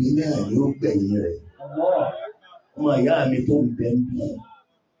wa gbé náà ni ó gbẹ̀yìn rẹ̀. Ọmọ ìyá mi tó ń bẹ ń bí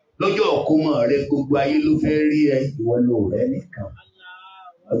lọ́jọ́ ọ̀kọ́mọ rẹ̀ gbogbo ayé ló fẹ́ rí ẹ ìwọ ló rẹ́ nìkan.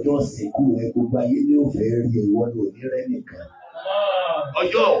 Ọjọ́ ìsìnkú rẹ̀ gbogbo ayé ló fẹ́ rí ẹ ìwọ ló ní rẹ́ nìkan.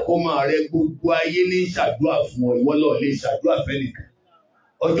 Ọjọ́ ọ̀kọ́mọ rẹ̀ gbogbo ayé ní ṣàdúrà fún ọ ìwọ ló lè ṣàdúrà fẹ́ nìkan.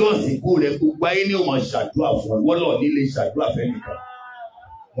 Ọjọ́ ìsìnkú rẹ̀ gbogbo ayé ní ó máa ṣàdúrà fún ọ ìwọ ló ní lè ṣàdúrà fẹ́ nìkan.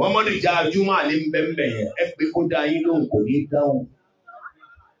 Muhammadu Juma ní bẹ́ẹ̀ yẹn ẹ pé kó dá yín lóhùn kò ní dáhùn.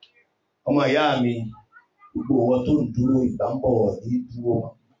 Ọmọ ìyá mi gbogbo ìwọ tó ń dúró ìgbà ń bọ̀ ní dúró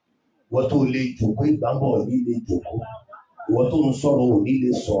ìwọ tó lè jòkó ìgbà ń bọ̀ ní lè jòkó ìwọ tó ń sọ̀rọ̀ ò ní lè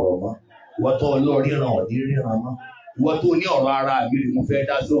sọ̀rọ̀ mọ́ ìwọ tó lọ ríran ò ní ríran mọ́ ìwọ tó ní ọ̀rọ̀ ara mi rè mo fẹ́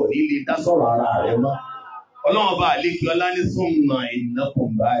dá sọ̀rọ̀ ní lè dá sọ̀rọ̀ ara rẹ mọ́. Ọlọ́run bá àlékí ọlá ní súnmọ́ innakum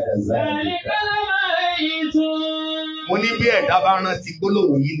ba'da zalika. Mo ní bí ẹ̀dá bá rántí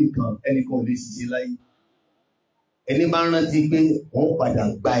gbólóhùn yìí nìkan ẹnìkan ò lè ṣiṣẹ́ láyé. Ẹni bá rántí pé wọ́n padà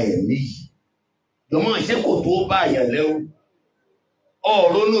gba ẹ̀mí yìí. Jọ̀mọ́ ṣé kò tó bá àyàn lẹ́rù.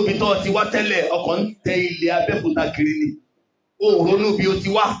 Ọ̀rọ̀ níbi tó ti wá tẹ́lẹ̀ ọkọ̀ ń tẹ ilé Abẹ́òkúta kiri ni. Ọ̀rọ̀ níbi ó ti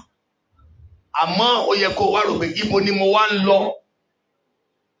wá. Àmọ́ ó yẹ kó wá rò pé ibo ni mo wá ń lọ.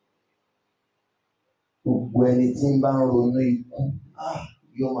 Gbogbo ẹni tí ń bá ń ronú ikú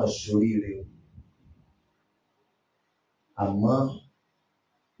yóò máa ṣoríire o. àmọ́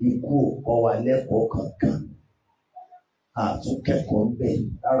ikú ò kọ́ wa lẹ́kọ̀ọ́ kankan àtúnkẹ́kọ̀ọ́ ń bẹ̀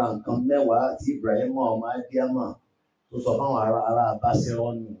lára nǹkan mẹ́wàá tí Ibrahim ọmọ Adíámà tó sọ fáwọn ará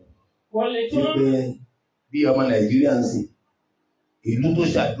Abásírọ́nù wípé bí ọmọ Nàìjíríà ń sìn ìlú tó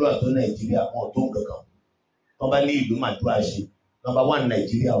ṣàdúrà tó Nàìjíríà wọn tó kankan tó bá ní ìlú màdúrà ṣe nọ́mbà 1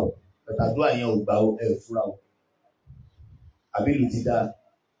 Nàìjíríà o pẹ̀tàdúrà yẹn ò gbà ẹ̀ fúra o àbí ìlú ti dá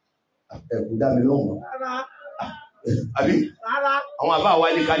ẹ̀kú dá mi lóhùn àbí àwọn àbá wa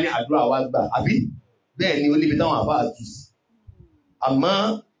ní ká ní àdúrà wa gbà àbí bẹ́ẹ̀ ni ó níbi táwọn àbá àtú sí àmọ́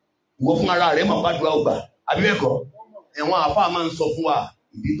ìwọ fún ara rẹ̀ mọ̀ pàdúrà ọgbà àbí bẹ́ẹ̀ kọ́ ẹ̀wọ̀n àbá máa ń sọ fún wa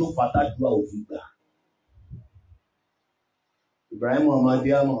ìdí tó fatádùá òfin gbà. Ibrahim ọmọ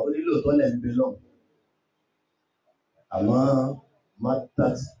Adíámà ó nílò tọ́lẹ̀ ń bẹ lọ́wọ́ àmọ́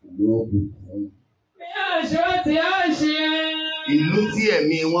matat ló bùkún. Ìlú tí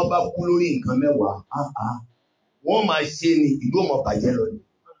ẹ̀mí wọn bá kú lórí nǹkan mẹ́wàá wọ́n máa ṣe ni ìlú ọmọ bàjẹ́ lọ ni.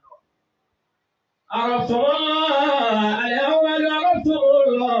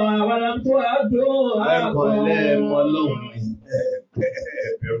 Ẹ̀kọ́ lẹ́ẹ̀mọ́ lọ́hùn ní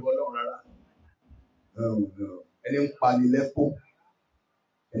ẹ̀bẹ̀rù Ọlọ́run rárá. Ẹni ń pani lẹ́kọ̀ọ́,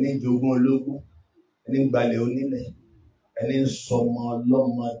 ẹni ń jogún ológun, ẹni ń gbalẹ̀ onílẹ̀, ẹni ń sọmọ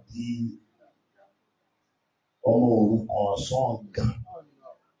ọlọ́mọ di ọmọ òrukàn ọ̀sán gan.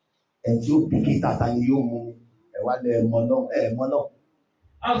 Ẹni tí ó bìkítà ta ni yóò mú ẹ̀wá lẹ́ẹ̀mọ́ náà.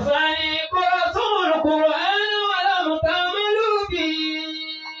 Àfààní kọ́ra tó ń kúrò ẹnu alámùtá mẹ́lúbì.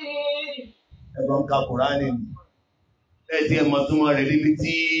 Ẹ̀gbọ́n ka Kùránì ni. Ẹ ti ẹ̀mọ́ túmọ̀ rẹ̀ níbi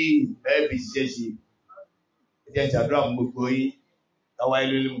tí ẹ fi ṣiṣẹ́ ṣe. Ẹ jẹ́ ìṣàdúrà fún gbogbo yín. Táwa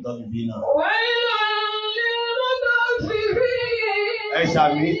ilé ilé mú tọ́ fi bí náà. Wáyé ló mú tọ́ fi bí.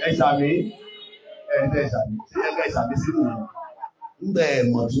 Ẹ ṣàmì. Ẹ tẹ́ ṣàmì. Ṣé ẹ kẹ́ ṣàmì sínú yẹn? Ńgbẹ́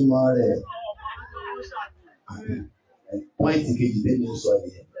ẹ̀mọ́ túmọ̀ rẹ̀. Pọ́ìntì kejì tẹ́lẹ̀ ń sọ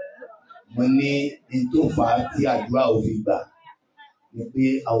nìyẹn. Mo ní ìtòfà tí àdúrà ò fi gbà ni pé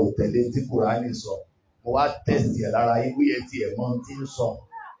a ò tẹ̀lé tí Kùránì sọ. Mo wá tẹ̀sì ẹ̀ lára yín bóyá tí ẹ̀ mọ́ tí ń sọ.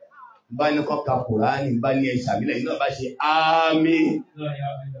 Bá ní kọ́ ka Kùránì, bá ní ẹ ṣàmìlẹ̀ yìí náà bá ṣe àmín.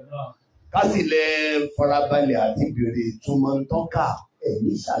 Ká sì lẹ farabalẹ̀ àti bèrè ìtumọ̀ ń tọ́ka ẹ̀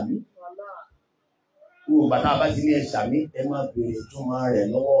ní ṣàmì. Gbogbo bàtà bá ti ní ẹ ṣàmì, ẹ máa bèrè ìtumọ̀ rẹ̀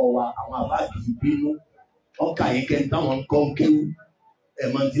lọ́wọ́ wa. Àwọn àbá kì í bínú. Ọkà yìí kẹ́ táwọn ń kọ́ ń kéwú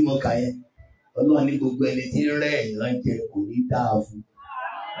ẹ̀mọ́ tí mo kà yẹn Ọlọ́run ní gbogbo ẹni tí ń rẹ́ ìran jẹ kò ní dáa fún.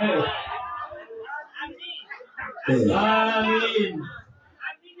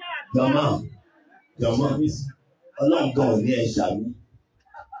 Jọmọ Ọlọ́run gan ò ní ẹ̀ṣà mi.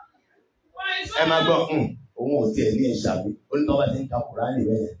 Ẹ máa gbọ́ òun ò tiẹ̀ ní ẹ̀ṣà mi ó ní tọ́ba ti ń ka Kùránì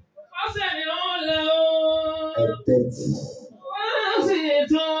bẹ́ẹ̀. Ẹ tẹ́tí.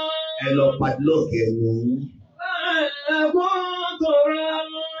 Ẹ lọ padlọ́ọ̀kì ẹnu yín.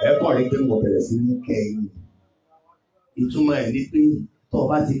 Ẹ kàn rí pé mo bẹ̀rẹ̀ sí ní kẹ́yìn. Ìtumọ̀ ẹ̀ ní pé tó o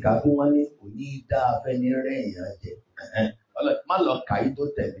bá ti kà fún wọn ní kò ní dáa fẹ́ni rẹ̀ èèyàn jẹ. Má lọ kà yí tó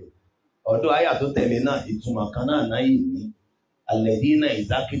tẹ̀lé. Ọ̀dọ̀ àyà tó tẹ̀lé náà ìtumọ̀ kan náà yìí ní. Alladhina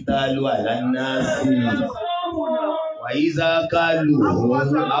idha qatalu ala nnasi wa idha kaluhum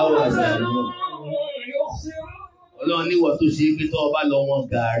aw wazanuhum. Ọlọ́run níwọ̀ tó ṣe pé tó o bá lọ wọn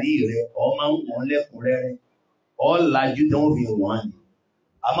gàárì rẹ̀ ọ máa ń wọ̀n lẹ́kùnrẹ́rẹ́ ọ làjú tí wọ́n fi wọ́n ni.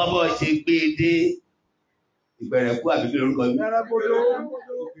 Àmọ́ bọ́ ṣe gbé e dé Ìbẹ̀rẹ̀kú àbíkí lórúkọ mi.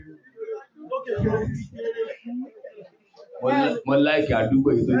 Mo láìkì àdúgbò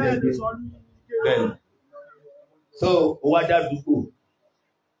yìí tó jẹ́ pé bẹ́ẹ̀. So ó wá dádúgbò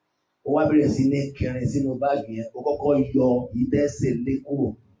ó wá bẹ̀rẹ̀ sí ní kẹrin sínú báàgì yẹn ó kọ́kọ́ yọ ìdẹ́sẹ̀ lé kúrò.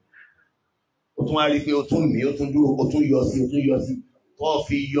 Ó tún wá rí i pé ó tún mí ó tún dúró ó tún yọ sí tó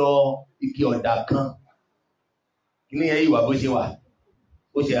fi yọ ike ọ̀dà kan kíní yẹn ìwà bó ṣe wà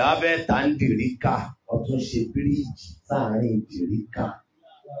ó ṣe abẹ́ tá ń dìríkà ó tún ṣe bíríìjì sáàárín dìríkà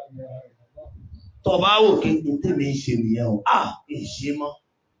tó bá wò kí n tèmi ń ṣe nìyẹn o ìṣe mọ́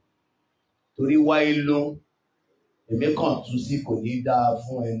torí wáyé ló èmi kàn tún sí kò ní dáa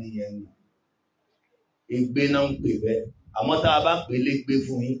fún ẹni yẹn ni ègbé náà ń pè bẹ́ẹ̀ àmọ́ tá a bá pè é légbé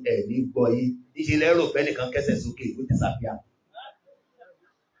fún yín ẹ̀ ní gbọ́ yín níṣẹ́ lẹ́rù pẹ́ nìkan kẹsẹ̀ sókè ó ti sàbíà.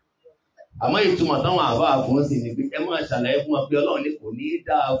 Àmọ́ ìtumọ̀ táwọn àbá àfọ̀n sì ni pé ẹ máa ṣàlàyé fún wa pé Ọlọ́run ní kò ní í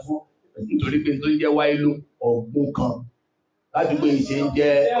dáa fún nítorí pé tó ń jẹ́ wáyé ló ọ̀gbun kan ládùúgbò yìí ṣe ń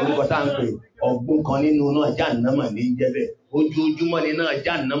jẹ́ orúkọ tá à ń pè ọ̀gbun kan nínú náà Jahannama ní í jẹ́ bẹ́ẹ̀ ojoojúmọ́ ni náà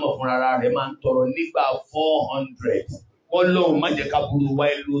Jahannama fúnra rẹ̀ máa ń tọrọ nígbà 400 wọ́n lóun má jẹ́ ká burú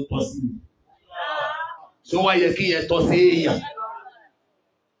wáyé ló tọ́ sí mi. Ṣé wá yẹ kí yẹn tọ́ sí èèyàn?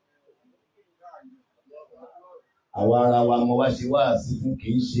 Àwa ara wa mo wá ṣe wáàsí fún kì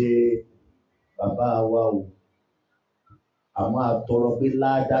í ṣe bàbá wa o. àmọ́ àtọrọ pé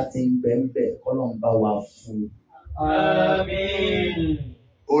ládá tí ń bẹ ń bẹ kọ́lọ́n bá wa fún un. Àmín.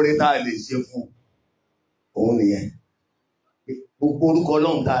 Oore tá a lè ṣe fún òun nìyẹn. Gbogbo orúkọ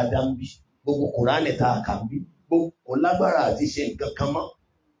Ọlọ́run tá a dá ń bí, gbogbo Kùránì tá a kà ń bí, gbogbo lágbára àti ṣe nǹkan kan mọ́.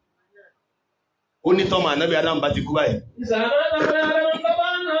 Ó ní tọ́mọ ànábì Ádámù bá ti kú báyìí.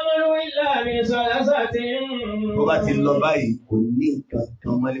 Bó bá ti lọ báyìí kò ní nǹkan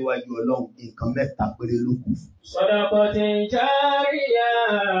kan mọ́ níwájú Ọlọ́run, nǹkan mẹ́ta péré ló kù. Sadaqatin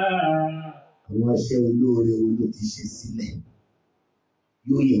jariyah. Àwọn iṣẹ́ olóore wo ló ti ṣe sílẹ̀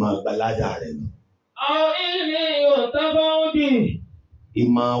yóò yìí máa gba ládàá rẹ̀ lọ. Àwọn ilmi yuntafa'u bihi.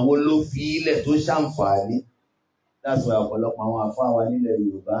 Ìmọ̀ wo ló fi ilẹ̀ tó ṣàǹfààní? That's why ọ̀pọ̀lọpọ̀ àwọn àfáà wa nílẹ̀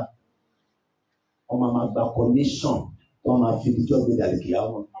Yorùbá wọ́n máa gba commission wọ́n máa fi ìjọ gbé dàlẹ́ kìá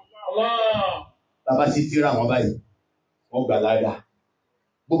wọn. Bàbá sì tíra wọn báyìí wọ́n gbà ládàá.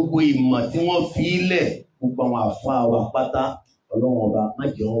 Gbogbo ìmọ̀ tí wọ́n fi ilẹ̀ gbogbo àwọn àfáà wa pátá Ọlọ́run ọba má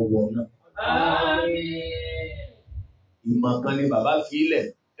jẹ́ wọn wọ náà. Ìmọ̀ kan ni bàbá fi ilẹ̀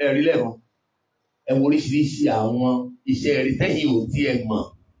ẹ̀rí lẹ́wọ̀n. Ẹ wo oríṣiríṣi àwọn iṣẹ́ ẹ̀rí tẹ́yìn ò tí ẹ mọ̀.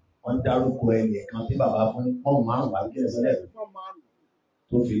 Wọ́n dárúkọ ẹnìkan tí bàbá fún pọ́ùn márùn-ún àbí kílẹ̀ sọ́lẹ̀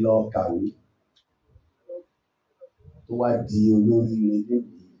tó fi lọ kàwé. Tó wá di olórí ilé.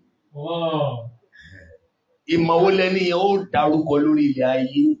 Ìmọ̀ wo lẹ́ni yẹn ó dárúkọ lórí ilẹ̀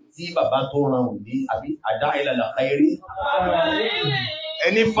ayé tí bàbá tó ran òní àbí àdá ìlànà káyéré.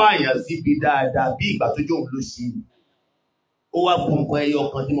 Ẹni fààyàn síbi dáadáa bí ìgbà tó jóun ló ṣe. Ó wá kún nǹkan ẹyọ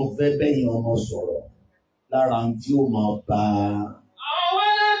kan tí mo fẹ́ bẹ́yìn ọmọ sọ̀rọ̀ lára ohun tí ó máa bá a. Àwọn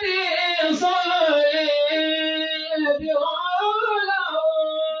ẹbí sọ̀rọ̀ ẹbí ọ̀rọ̀ làwọn.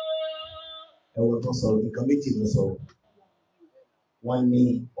 Ẹ̀wọ̀n tó sọ̀rọ̀ nǹkan méjì ló sọ̀rọ̀. Wọ́n ní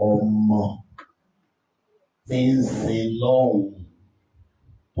ọmọ tí ń sin lọ́hùn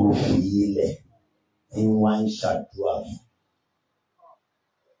tó fi ilẹ̀ tí wọ́n ń ṣàdúrà fún.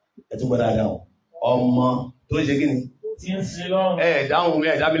 Ẹ tún gbọ́dọ̀ dáhùn. Ọmọ tó ń ṣe kí ni? Tí ń sin lọ́hùn. Dáhùn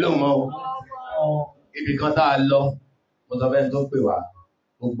dá mi lóhùn mọ́ o. Ibì kan tá a lọ, mo sọ fẹ́ni tó pè wá.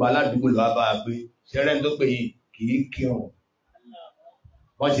 Gbogbo aládùúgbò ló wá bá a pé ṣẹ́rẹ́ni tó pè yìí kì í kírun.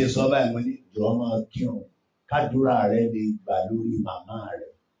 Wọ́n ṣe sọ báyìí mo ní jọ máa kírun. Kádùúrà rẹ lè gbà lórí màmá rẹ.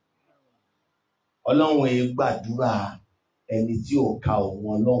 Ọlọ́run èé gbàdúrà ẹni tí ò ka òun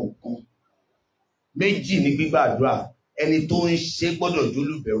Ọlọ́run kún. Méjì ní gbígbàdúrà. Ẹni tó ń ṣe gbọ́dọ̀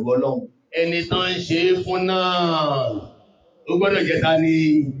jólùbẹ̀rù Ọlọ́run. Ẹni tó ń ṣe é fún náà ó gbọ́dọ̀ jẹ́ ta ní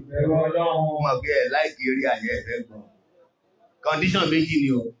Ẹ̀rọ Ọlọ́run. ọmọ ọgbẹ́ ẹ̀ láìkí rí àyè ẹ̀fẹ́ gan. Condition méjì ni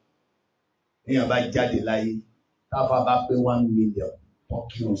o. Níyàn bá jáde láyé, táfà bá pé 1 million wọ́n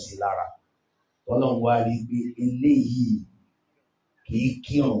kírun sí lára. Ọlọ́run wá rí pé eléyìí kì í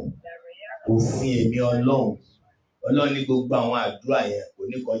kírun, kò sí èmi Ọlọ́run. Ọlọ́run ní gbogbo àwọn àdúrà yẹn kò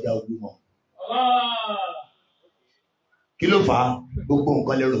ní kọjá ojúmọ́. Kí ló fà á? Gbogbo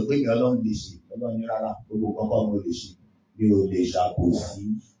nǹkan lè rò pé mi Ọlọ́run lè ṣe. Ọlọ́run ní rárá, gbogbo nǹkan kọ́ mo lè ṣe. Mi ò lè ṣàkóso.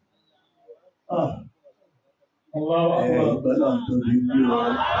 Ọlọ́run tó rí bí o.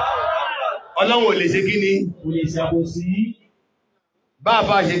 Ọlọ́run ò lè ṣe kí ni? Kò lè ṣàkóso. Bá a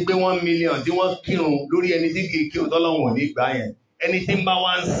bá ṣe pé 1 million tí wọ́n kírun lórí ẹni tí kì í kírun tọ́lọ́run ò ní gbà yẹn. Ẹni tí ń bá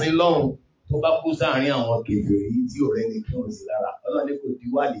wá ń sin lọ́run tó bá kú sáàárín àwọn kèfèrí yìí tí ò rẹ́ni kírun sí lára. Ọlọ́run ní kò di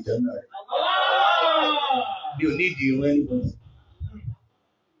wá àlìjọ náà rẹ̀. Mi ò ní ìdí irun ẹnìkan.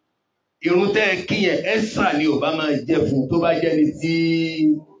 Irun tẹ́ ẹ kí yẹn ẹ́sà ni ò bá máa jẹ́ fún tó bá jẹ́ ni tí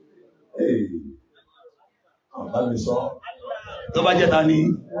bá mi sọ tó bá jẹ́ ta ni.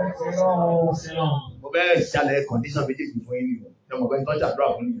 Mo bẹ́ẹ̀ ṣàlẹ̀ kọ̀ndíṣàn méjèèjì fún yín nìyẹn. Ọmọ ọgbẹ́ni tó ń ṣàdúrà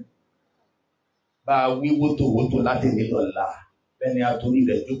fún yín. Bá a wí wótòwótò láti ní lọ́la bẹ́ẹ̀ ni atorí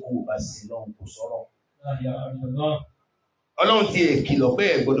rẹ̀ jókòó bá sí lọ́hùn kò sọ̀rọ̀. Ọlọ́run ti kìlọ̀ pé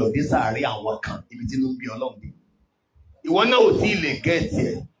ẹ gbọ́dọ̀ dé sáàárín àwọn kan ibi tí ló ń bí Ọlọ́run dé. Ìwọ náà ò tí ì lè gẹ́ẹ̀tì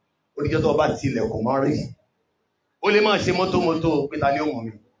ẹ̀. Oníjọ́ tó bá ti ilẹ̀kùn mọ́ rí. Ó lè máa ṣe mọ́tómọ́tó pé ta ni ó mọ̀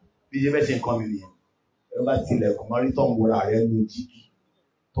mi. Bí ṣe fẹ́ ṣe nǹkan mi nìyẹn. Ẹ bá ti ilẹ̀kùn mọ́ rí tó ń wọra rẹ̀ ní jíkì.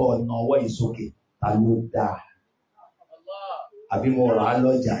 Tó ọ̀nà ọwọ́ ìsókè ta ló dáa. Àbí mo rà á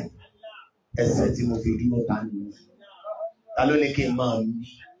lọ́jà yìí. Ẹsẹ̀ tí mo fi dúró ta ni. Ta ló ní kí n máa mí?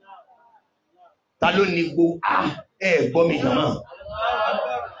 Ta ló ní gbó? Ẹ gbọ́ mi jọ̀mọ́.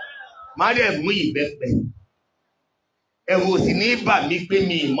 Má dẹ̀ mú ìbẹ́pẹ. Ẹ̀rù òsì ní bà mí pé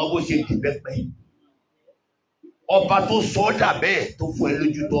mi ìmọ̀ bó ṣe di bẹ́pẹ́. Ọba tó sọ ọ́ dà bẹ́ẹ̀ tó fún ẹ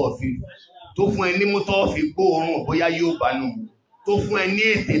lójú tó fi, tó fún ẹ nímú tó fi gbóòórùn bóyá yóò bánú, tó fún ẹ ní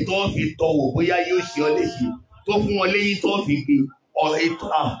ètè tó fi tọwò bóyá yóò ṣe ọ léṣe, tó fún ọ léyìn tó fi gbé ọ ètò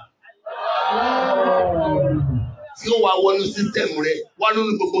tí ó wá wọnú sísítẹ̀mù rẹ wá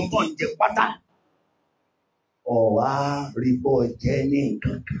nínú gbogbo tó ń jẹ pátá. Ọ̀wá rí bọ́ jẹ́ ní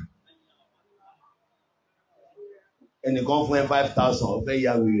nǹkan kan. ẹnìkan fún ẹ 5,000 ó fẹ́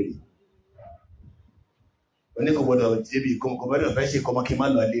ya wèrè oníkò gbọdọ̀ débi kò gbọdọ̀ fẹ́ ṣe kọmọ kí n má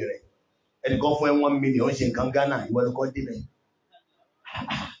lọ ilé rẹ̀ ẹnìkan fún ẹ 1 million ó ṣe nǹkan Ghana ìwọ ló kọ́ débẹ̀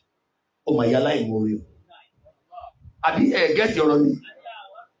ó mà yá láì mọ orí o àbí ẹ gẹ́tì ọ̀rọ̀ mi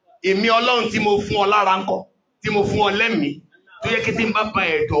èmi Ọlọ́run tí mo fún ọ lára ńkọ́ tí mo fún ọ lẹ́mìí tó yẹ kí tí n bá ba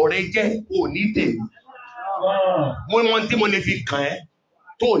ẹ̀dọ̀ rẹ jẹ́ ò ní tèmi mo mọ tí mo lè fi kàn ẹ́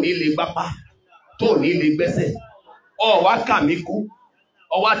tó ò ní lè gbápá tó ò ní lè gbẹ́sẹ̀ ọ wá kà mí kú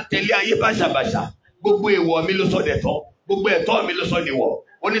ọ wá tẹ̀lé ayé bàṣàbàṣà gbogbo èèwọ̀ mi ló sọ dẹ̀tọ́ gbogbo ẹ̀tọ́ mi ló sọ dèwọ̀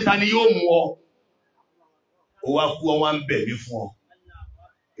oníta ni yóò mú ọ ó wá kú ọ wá ń bẹ̀ mí fún ọ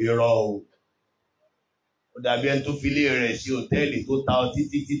irọ́ o ó dàbí ẹni tó fi ilé rẹ̀ sí hòtẹ́ẹ̀lì tó ta ọtí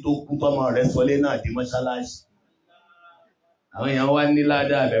títí tó kú tọ́mọ rẹ̀ sọlé náà di mọ́ṣáláṣí àwọn èèyàn wá ní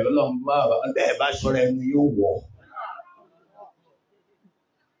ládàá rẹ̀ lọ́n bá bẹ́ẹ̀ bá ṣọ́ra ẹnu yóò wọ̀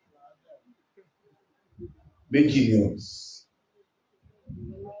méjì ni o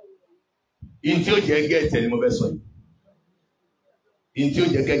in tí ó jẹ́ gẹ́ẹ̀tì ẹni mo fẹ́ sọ yìí in tí ó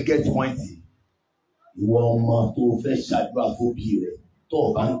jẹ́ gẹ́ẹ̀tì pọ́ìntì ìwọ ọmọ tó fẹ́ ṣàdúrà fóbì rẹ̀ tó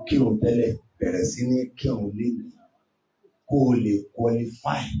o bá ń kírun tẹ́lẹ̀ bẹ̀rẹ̀ sí ní kírun lẹ́nu kó o lè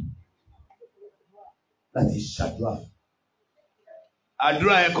qualify láti ṣàdúrà.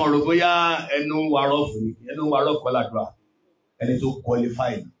 Àdúrà ẹ kàn rò bóyá ẹnu wàrọ̀ fún mi ẹnu wàrọ̀ kọ́ làdúrà ẹni tó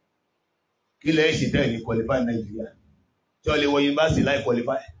qualify kí lẹ́yìn ṣe tẹ́lẹ̀ ní qualify Nàìjíríà tí o lè wọ yunifásitì láì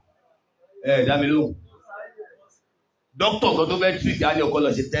qualify dá mi lóhùn. Dókítà kan tó fẹ́ treat á ní ọkọ lọ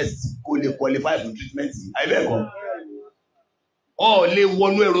ṣe test kó lè qualify fún treatment àìbẹ́ẹ̀kọ́. Ọ lè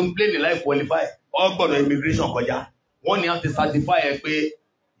wọnú aeroplane láì qualify ọ gbọ́dọ̀ immigration kọjá wọ́n ní a ti certify ẹ pé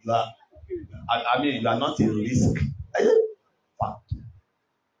you are not a risk.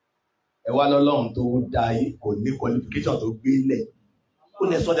 Ẹ wá lọ́lọ́run tó dá yìí kò ní qualification tó gbé lẹ̀ ó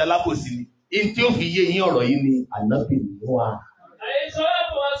lè sọ́jà lápòsí ni in tí ó fi yé yín ọ̀rọ̀ yìí ni ànábì Nóà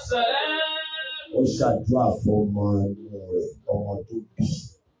ó ṣàdúrà fún ọmọ rẹ̀ ọmọ tó bí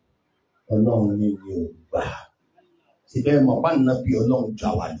Ọlọ́run ní mi ò gbà síbẹ̀ mọ̀ bá nàbí Ọlọ́run jà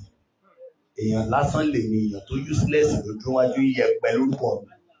wá ní èèyàn lásán lè ní èèyàn tó useless lójú wájú yẹ pẹ̀lú orúkọ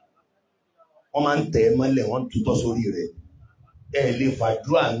mi wọ́n máa ń tẹ̀ ẹ́ mọ́lẹ̀ wọ́n tutọ́ sórí rẹ̀ ẹ lè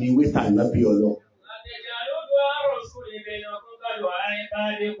fàdúrà mi wíta nàbí Ọlọ́run.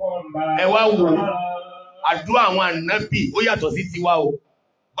 Ẹ wá wò àdúrà àwọn ànábì ó yàtọ̀ sí tiwa o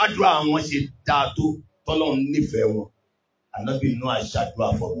bàdúrà àwọn ṣe dáa tó tọ́lọ́run nífẹ̀ẹ́ wọn ànábì Nóà ṣàdúrà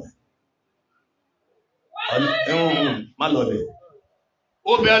fọmọ má lọ bẹ̀.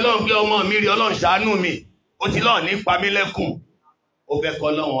 Ó bẹ Ọlọ́run pé ọmọ mi rí Ọlọ́run ṣàánú mi ó ti lọ́ọ̀ ní pa mí lẹ́kùn ó fẹ́ kọ́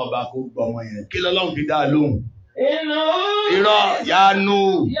Ọlọ́run ọba kó gbọ́ ọmọ yẹn kí lọ́lọ́run fi dá a lóhùn. Irọ́ yánú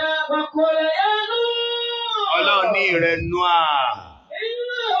Ọlọ́run ní ìrẹ́ Nóà.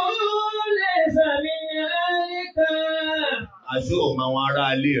 Àṣé ò mọ àwọn ará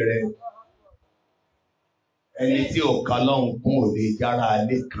ilé rẹ̀ ẹni tí ò ká lọ́hùn kún ò lè jára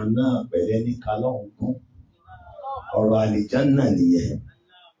ilé kan náà pẹ̀lẹ́ ní ká lọ́hùn kún ọ̀rọ̀ àlìjánà nìyẹn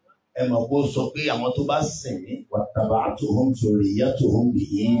ẹ mọ̀ pé ó sọ pé àwọn tó bá sìn mí wattaba'tuhum dhurriyyatuhum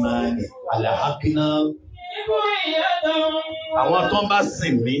bi-imanin alhaqna àwọn tó bá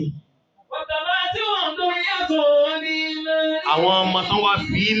sìn mí àwọn ọmọ tó wá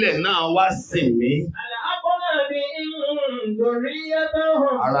fi ilẹ̀ náà wá sìn mí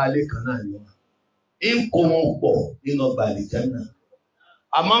ara ilé kan náà ni wọn ń kó wọn pọ̀ nínú ọgbà àlìjánà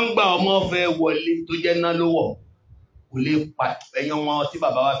àmọ́ ń gba ọmọ fẹ́ wọlé tó jẹ́ ná ló wọ̀ kò lè pa ẹ̀yàn wọn tí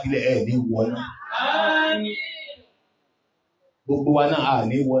bàbá wa filẹ̀ ẹ̀ ní wọ náà gbogbo wa náà à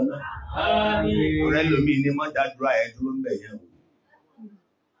ní wọ náà ọ̀rẹ́ lomi ní mọ́dàdúrà ẹ̀ dúró ń bẹ̀ yẹn o.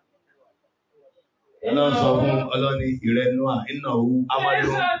 Ọlọ́run sọ fún ọlọ́ni ìrẹ́ Nóà iná owó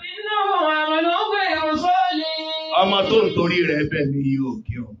amadu. Ọmọ tó ń torí rẹ̀ bẹ̀ mí yóò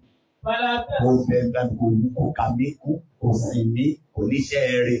kí o. Kò bẹ̀ gbà kò kà mí kú kò sì mí kò níṣẹ́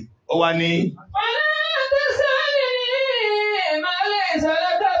rẹ̀. Ó wá ní.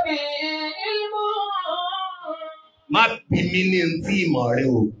 Má bí mi ní tí ìmọ̀ rẹ̀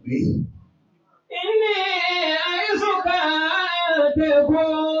ò gbé. Inni àìsùnkà tẹ̀kọ́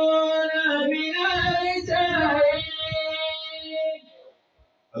nàbí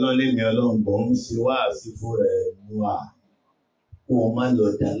Ọlọ́run lèmi Ọlọ́run bọ̀ ń ṣe wáàsí fún rẹ̀ Nóà kó o má lọ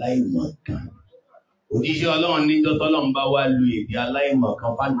dà láìmọ̀ kan. Òjíṣẹ́ Ọlọ́run níjọ́ tọ́lọ́run bá wá lu èdè aláìmọ̀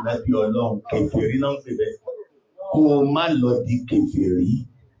kan fánìlábí Ọlọ́run kèfèrí náà ń pè bẹ́ẹ̀ kó o má lọ di kèfèrí.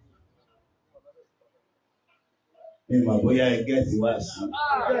 Ní ìmọ̀ bóyá ẹgẹ́ ti wá sí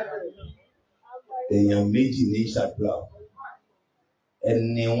èèyàn méjì ní ṣàdúrà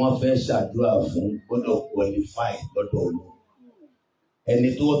ẹni wọ́n fẹ́ ṣàdúrà fún gbọ́dọ̀ qualify lọ́dọ̀ Ọlọ́run ẹni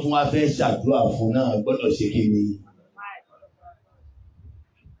tó tún wá fẹ́ ṣàdúrà fún náà gbọ́dọ̀ ṣe kí ni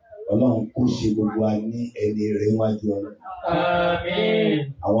Ọlọ́run kó ṣe gbogbo wa ní ẹni rẹ̀ wájú Ọlọ́run. Àmín.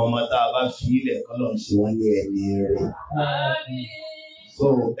 Àwọn ọmọ tá a bá fi ilẹ̀ kọ́lọ́run ṣe wọ́n ní ẹni rẹ̀. Àmín. So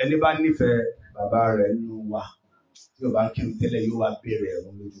ẹni bá nífẹ̀ẹ́ bàbá rẹ̀ nínú wa tí ó bá kírun tẹ́lẹ̀ yóò wá béèrè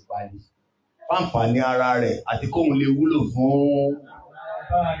ẹ̀rùn lójú pálí. Fáǹfààní ara rẹ̀ àti kóhun lè wúlò fún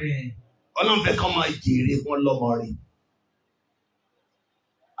Bàbá rẹ̀. Ọlọ́run fẹ́ kọ́ máa jèrè wọn lọ́mọ rẹ̀.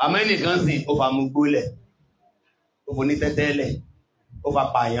 Àmọ́ ẹnìkan sì ó fa mú gbólẹ̀, ó fò ní tẹ́tẹ́ lẹ̀, ó fa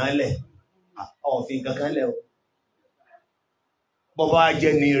pààyàn lẹ̀, ọ̀fìn kankan lẹ̀ o. Bọ́bá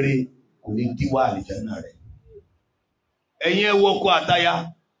jẹ́ ní eré kò ní díwà àlìjánnà rẹ̀. Ẹ̀yin ẹ wọkọ àtayá,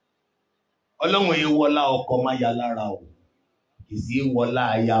 Ọlọ́run yìí wọlá ọkọ máa ya lára o, kì í sí wọlá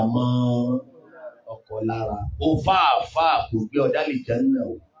aya mọ́ ọkọ lára. Ó fàáfàá kò gbé ọ̀dá àlìjánnà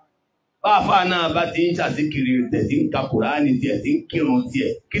o. Báfà náà bá ti ń ṣàṣíkiri tẹ̀ tí ń ka Kùránì tiẹ̀ tí ń kírun tiẹ̀,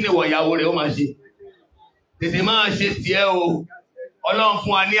 kí ni ìwọ ìyàwó rẹ̀ ó máa ṣe? Tètè máa ṣe tiẹ̀ o. Ọlọ́run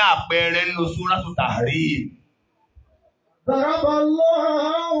fún wa ní àpẹẹrẹ nínú Súrátù Tahrim.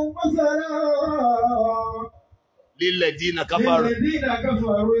 Daraballahu masalan Lilladhina kafaru. lilladhina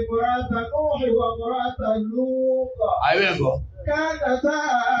kafaru imra'ata Nuh wa imra'ata Lut. Ayé ẹ̀kọ́. كانتا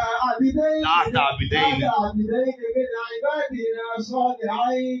عبدين تحت عبدين من عبادنا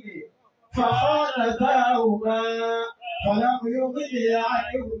صالحين فخانتاهما فلم يغني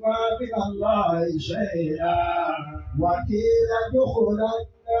عنهما من الله شيئا وقيل ادخلا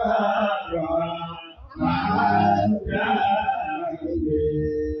النار مع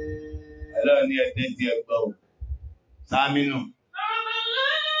الداخلين. Ọlọ́run ní ẹ̀dẹ́ tí ẹ gbọ́ ò. Sámínù.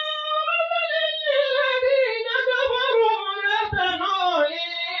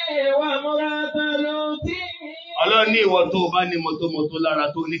 Ọlọ́run ní ìwọ tó bá ní mọ́tòmọ́tò lára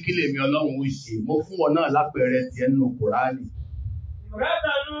tó ní kí lèmi Ọlọ́run ó ṣe. Mo fún wọn náà lápẹẹrẹ ti ẹnu Kùránì.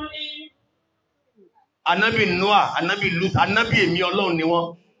 Ànábì Noah, Ànábì Lut, Ànábì èmi Ọlọ́run ni wọ́n.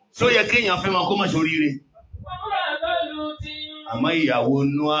 Ṣó yẹ kéèyàn fẹ́ wọn kó má ṣoríire? Àmọ́ ìyàwó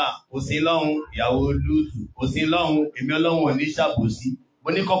Noah kò sí lọ́hùn, ìyàwó Lut kò sí lọ́hùn, èmi Ọlọ́run ò ní ṣàbòsí. Mo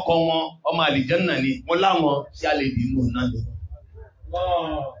ní kọ́kọ́ wọn, ọmọ àlìjẹ́nà ni, mo láwọn ṣé a lè dínú náà ni.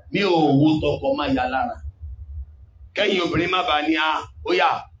 Mi ò wo tọkọ máa ya lára. Kẹ́yìn obìnrin má bàa ní ó yà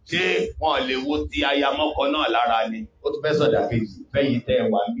ṣé wọn lè wo ti aya mọ́kọ náà lára ni. Ó tún fẹ́ sọ̀dà kejì fẹ́yìn tẹ́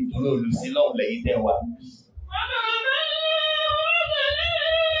wà mí torí olùsí lọ́hùn lẹ́yìn tẹ́ wà mí.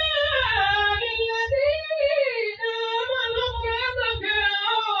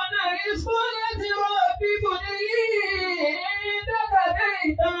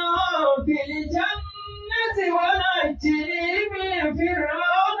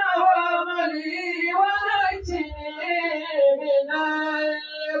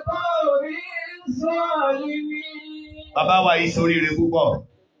 Bàbá wa yìí ṣoríire púpọ̀.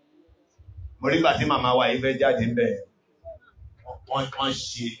 Mo rí gbà tí màmá wa yìí fẹ́ jáde ń bẹ̀. Wọ́n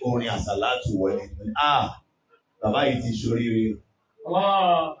ṣe orin àsàlátù wọlé. Bàbá yìí ti ṣoríire.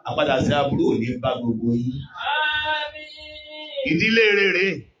 Àpadà sí aburú ò ní bá gbogbo yín. Ìdílé rere.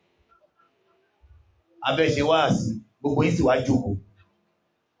 Abẹ́ṣe wá sí gbogbo yín sì wá jókòó.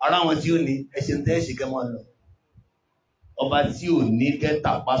 Ara wọn tí ó ní ẹṣin tẹ́ ṣe kẹ́mọ́ lọ. Ọba tí ò ní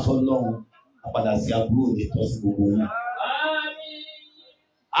kẹ́ta pásọ́ lọ́run. Àpadà sí aburú ò ní tọ́ sí gbogbo yín.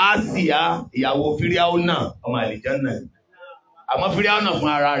 Àsíyà ìyàwó Fíráúnà ọmọ àlìjánà. Àmọ́ Fíráúnà fún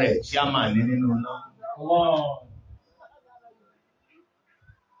ara rẹ̀ ṣé a máa ní nínú náà.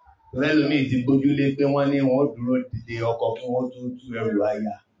 Rẹ́lùmí ti gbójúlé pé wọ́n ní wọ́n dúró dìde ọkọ̀ kí wọ́n tó tú ẹrù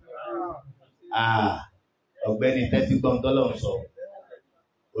aya. Ọ̀gbẹ́ni tẹ́tí gbọ́n tọ́lọ̀ ń sọ.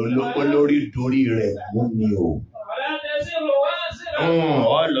 Olórí dorí rẹ̀ mú mi o.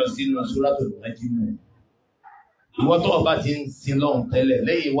 Ọ lọ sínú Súratul Najm. Ìwọ tó ọba ti ń sin lọ́hùn tẹ́lẹ̀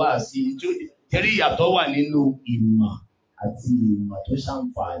lẹ́yìn wá sí torí ìyàtọ̀ wà nínú ìmọ̀ àti ìmọ̀ tó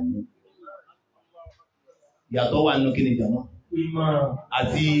ṣàǹfààní. Ìyàtọ̀ wà nínú kí ni jàmọ́? Ìmọ̀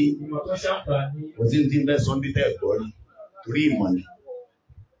àti ìmọ̀ tó ṣàǹfààní. Kò sí ní tí ń fẹ́ sọ bí tẹ́ ẹ̀gbọ́ rí torí ìmọ̀ ni.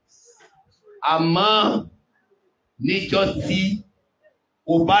 Àmọ́ níjọ́ tí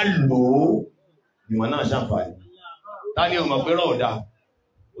o bá lò ó, ìmọ̀ náà ṣàǹfààní. Ta ni o mọ̀ pé rọ̀ọ̀dà?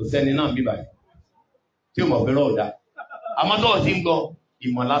 Kò sẹ́ni náà bí báyìí tí o mọ̀ pé rọ̀ọ̀dà. Àmọ́ tó o ti ń gbọ́,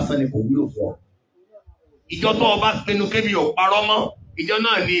 ìmọ̀ lásán ni kò wúlò fún ọ. Ìjọ tó o bá pinnu kébi ò parọ́ mọ́, ìjọ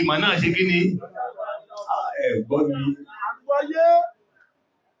náà ni ìmọ̀ náà ṣe kí ni? Ẹ̀gbọ́n mi.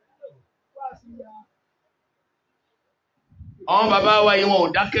 Àwọn bàbá wa yìí wọn ò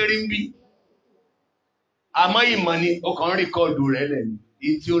dákẹ́rí ń bí. Àmọ́ ìmọ̀ ni ó kàn ń rìkọ́ọ̀dù rẹ̀ lẹ́nu.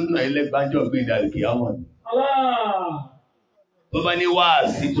 Ìyí tí ó nà ẹlẹ́gbàájọ́ gbé ìdàlùkì àwọn ni. Tó bá ní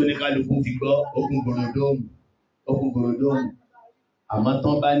wáàsí tó ní kálukú ti gbọ́ okùn gòròdóòmù. Àmọ́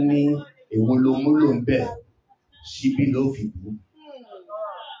tán bá ní èwo ló múlò ń bẹ̀ síbí ló fi bú.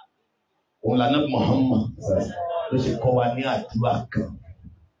 òun lànà Muhammad ló ṣe kọ́ wa ní àdúrà kan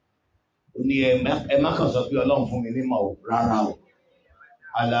ó ní ẹ má kàn sọ pé Ọlọ́run fún mi ní mọ̀ rárá o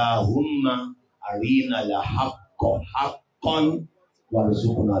Allahumma arina al-haqqa haqqan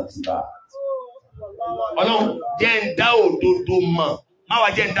warzuqna ittiba'a. Ọlọ́run jẹ́ ń dá òdodo mọ̀ má wá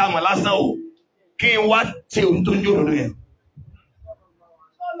jẹ́ ń dá mọ̀ lásán o kí n wá ṣe ohun tó ń jó òdodo yẹn.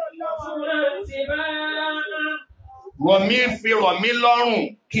 Rọ̀ mí lọ́rùn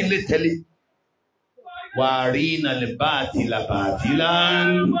kí n lè tẹ̀lé. Warina al-batila batilan.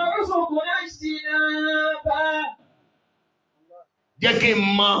 Jẹ́ kí n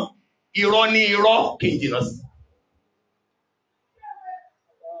mọ irọ́ ní irọ́ kí n jìnnà sí.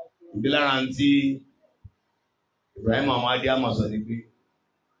 Ìbí lára ń tí Ibrahim Amadi Amaso ni pé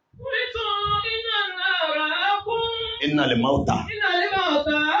innal mauta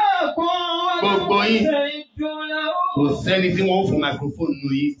gbogbo yín kò sẹ́ni tí wọ́n fún microphone nù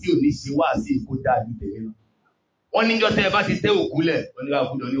yín tí ò ní ṣe wáàsí ìkó dáadé tẹ̀lé lọ. Wọ́n níjọ́ tẹ́ ẹ bá ti tẹ́ òkú lẹ̀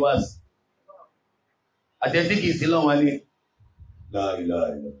oníkàkúdọ̀ ní wáàsí. Àtẹ̀tí kìí sí lọ́wọ́ ní la ilaha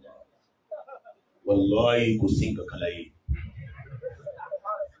illallah. Wallahi kò sí nǹkan kan láyé.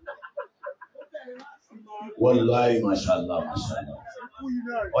 Wallahi mashallah.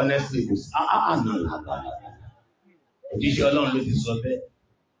 Honestly kò sí no. Òjíṣẹ́ Ọlọ́run ló ti sọ bẹ́ẹ̀.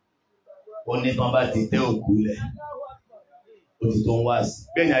 Ó ní tán bá ti tẹ́ òkú lẹ̀ ó ti tó ń wá sí.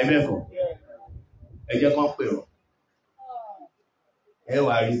 Bẹ́ẹ̀ ni àìmẹ́kọ̀ ẹ jẹ́ kán pè ọ́. Ẹ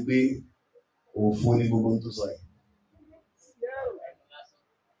wà rí pé òfo ní gbogbo tó sọ yìí.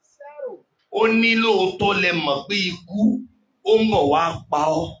 Ó ní lóòótọ́ lẹ mọ̀ pé ikú ó ń bọ̀ wá pa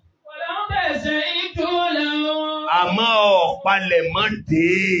ọ́. Àmọ́ ọ̀pálẹ̀ mọ́ dé.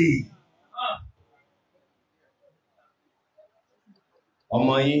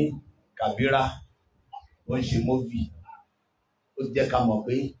 Ọmọ yín Kàbírà ó ń ṣe móvì. Ó jẹ́ ká mọ̀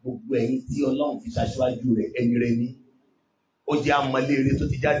pé gbogbo ẹ̀yin tí Ọlọ́run fi ṣaṣíwájú rẹ̀ ẹni rẹ̀ ní. Ó jẹ́ amọ̀lé eré tó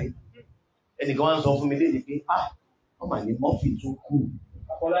ti jáde. Ẹnìkan wá ń sọ fún mi léde pé wọ́n mà ní Murphy tún kù.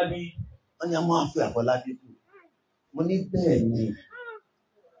 Àfọlábí. Wọ́n ní a máa fi Àfọlábí kù. Mo ní bẹ́ẹ̀ ni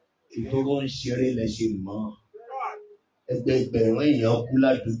ìtòrò ń ṣeré lẹ ṣe mọ́. Ẹgbẹgbẹ̀rún èèyàn kú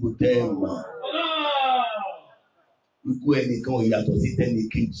ládùúgbò tẹ́ ẹ mọ̀. Ikú ẹnìkan ò yàtọ̀ sí tẹ́nì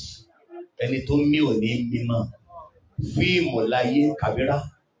kejì. Ẹni tó mí ò ní mímọ́. Fíìmù láyé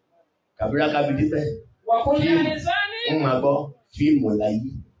Kàbírà kábídí bẹ́ẹ̀. Fíìmù ń máa gbọ́ fíìmù láyé.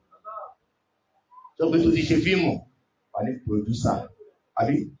 Tó pé tó ti ṣe fíìmù wà ní producer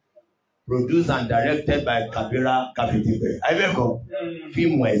àbí produced and directed by Kàbírà kábídí bẹ́ẹ̀. Àìbẹ́ẹ̀kọ́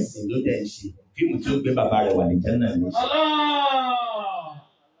fíìmù ẹ̀sìn ló dẹ̀ ń ṣe. Fíìmù tí ó gbé bàbá rẹ̀ wà ní Jẹ́nà ló ṣe.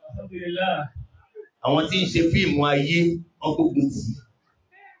 Àwọn tí ń ṣe fíìmù ayé wọ́n gbógun tì í.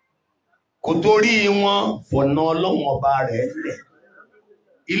 Kò torí wọn fọ̀nà Ọlọ́run ọba rẹ̀ lẹ̀.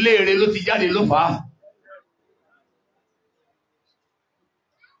 Ilé ire ló ti jáde ló fà á.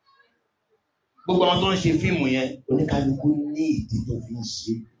 Gbogbo àwọn tó ń ṣe fíìmù yẹn oníkálukú ní ìdí tó fi ń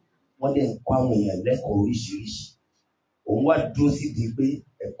ṣe. Wọ́n dẹ̀ ń kọ́ àwọn èèyàn lẹ́kọ̀ọ́ oríṣiríṣi. Òun wá dúró sí di pé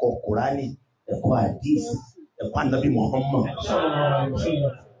ẹ̀kọ́ Kùránì, ẹ̀kọ́ àdíìsì, ẹ̀kọ́ ànábì Muhammad.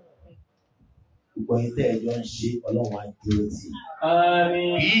 Gbogbo ẹ̀yin tẹ́ ẹjọ́ ń ṣe Ọlọ́run á dúró tì.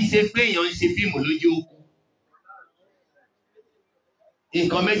 Kì í ṣe pé èèyàn ń ṣe fíìmù lójú òkú.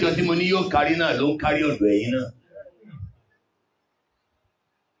 Nǹkan mẹ́jọ tí mo ní yóò kárí náà ló ń kárí ọ̀dọ̀ ẹ̀yin náà.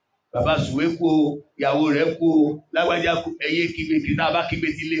 Bàbá Sùwé kú o, ìyàwó rẹ̀ kú o, lágbájá ẹyẹ kígbe kí tá a bá kígbe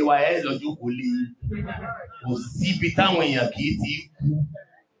sí ilé wa ẹ lọ́jọ́ kò lè. Kò síbi táwọn èèyàn kì í ti kú.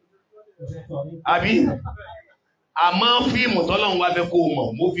 Àbí? Àmọ́ fíìmù tọ́lọ́run wá fẹ́ kó o mọ̀,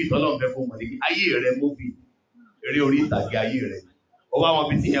 mófì tọ́lọ́run fẹ́ kó o mọ̀ níbi ayé rẹ̀ mófì, eré orí ìtàgé ayé rẹ̀. Ó wá wọn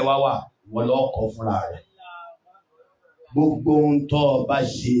bí tí yẹn wá wà, wọ́n lọ́ kọ́ fúnra rẹ̀. Gbogbo ohun tó o bá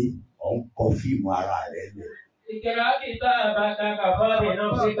ṣe, ò ń kọ fíìmù ara rẹ̀ lẹ̀. Ìkẹ̀rà kìtà bàtà kàfọ́ọ̀dì náà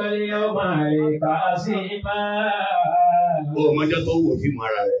sí kọ́lé ọmọ rẹ̀ bá a sí máa. Ó mọjọ́ tó wò fíìmù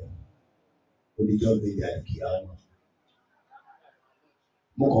ara rẹ̀. Oníjọ́ gbèjà kí á mọ̀.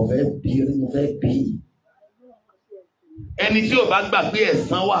 Mo kàn fẹ́ bí. Ẹni tí ò bá gbà pé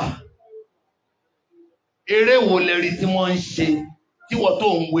ẹ̀san wà. Eré wo lẹ rí tí wọ́n ń ṣe tí wọ́n tó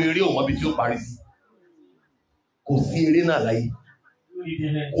ń wo eré òun ọbí tí ó parí sí? Kò sí eré náà láyé.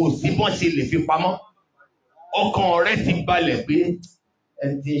 Kò sí bọ́n ṣe lè fi pamọ́. Ọkàn rẹ̀ ti balẹ̀ pé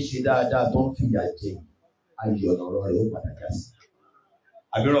ẹni tí ń ṣe dáadáa tó ń fìyà jẹ ayọ̀ ọ̀rọ̀ rẹ̀ ó padà já sí.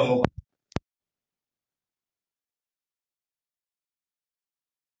 Àbúrò ọmọ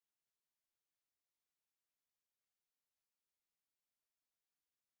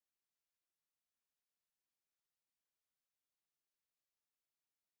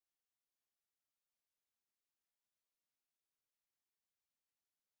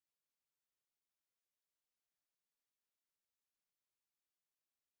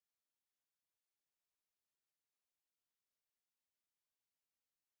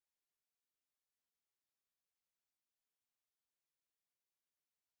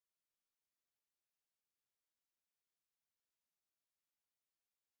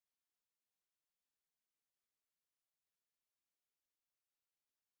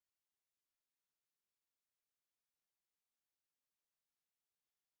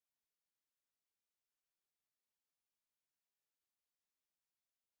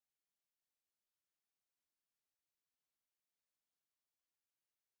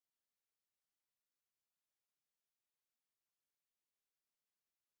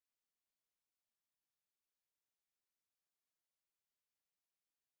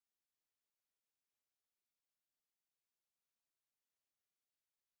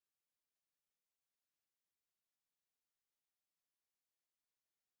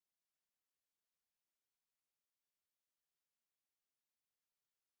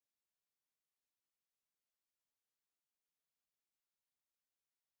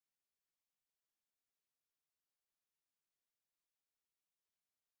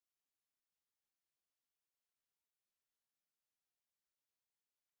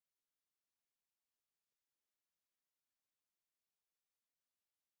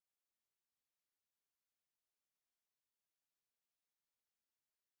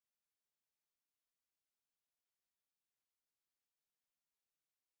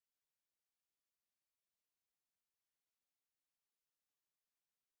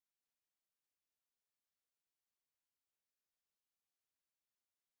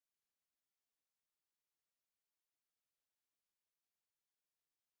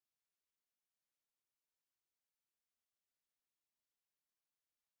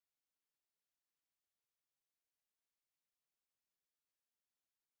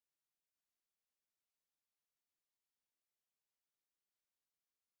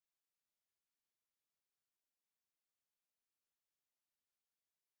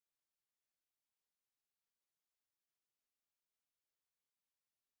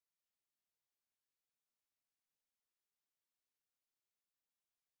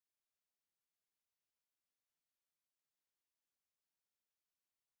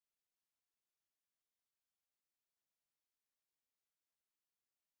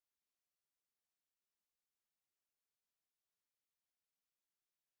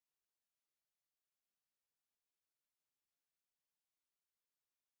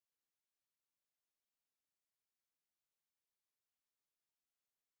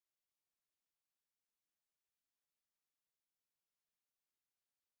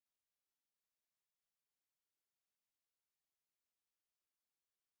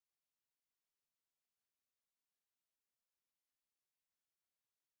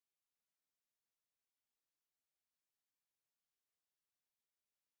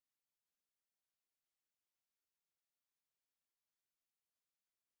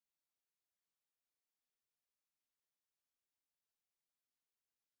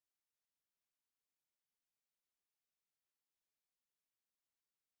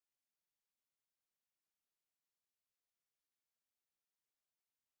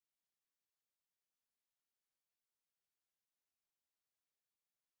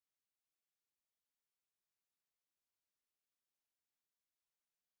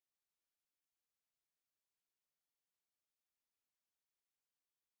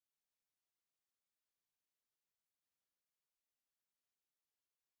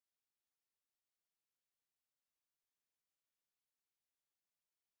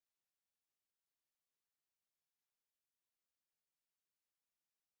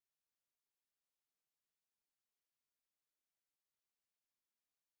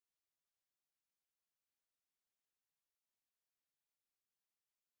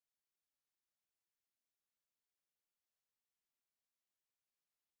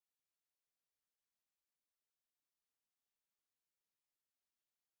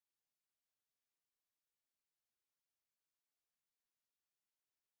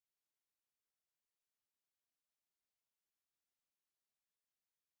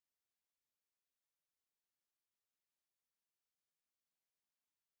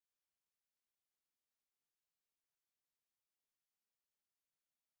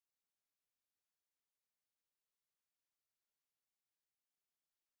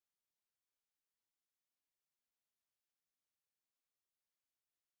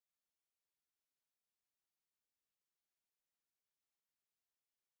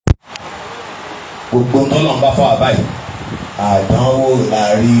gbogbo tọ́lọ̀ ń bá fọ́ àbáyé àdánwò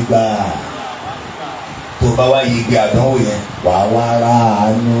làrí gbà tó bá wá yege àdánwò yẹn wà wá rà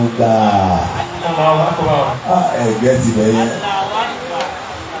ánú gbà ẹgbẹ́ ti bẹ̀ yẹn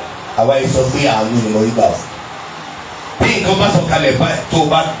àwa yìí sọ pé àánú ni mo rí gbà bí nǹkan bá sọ kalẹ̀ báyìí tó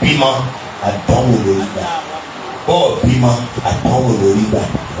bá bímọ àdánwò lórí gbà bọ́ọ̀ bímọ àdánwò lórí gbà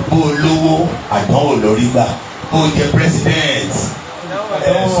bó lówó àdánwò lórí gbà bó jẹ president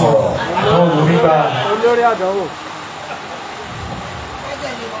sọ̀rọ̀ àdánwò lórí gbà. olórí àdánwò.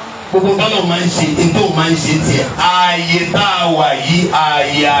 gbogbo tọ́lọ̀ máa ń ṣe ètò máa ń ṣe tiẹ̀ ààyè tá a wà yìí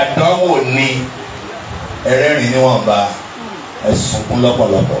ààyè àdánwò ni ẹ̀rẹ́rìn níwọ̀nba ẹ̀sùnkún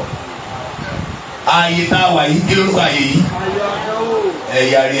lọ́pọ̀lọpọ̀ ààyè tá a wà yìí kí lórúkọ ààyè yìí ẹ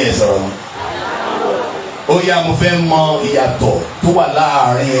yarí ẹ sọ̀rọ̀ ó yá mo fẹ́ mọ ìyàtọ̀ tó wà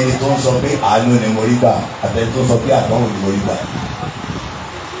láàárín ẹni tó ń sọ pé àánú ni mo rí gbà àtẹni tó ń sọ pé àdánwò ni mo rí gbà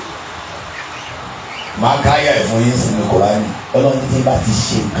máa káyà ẹ̀ fún yín sínú Kùránì ọlọ́run tí bá ti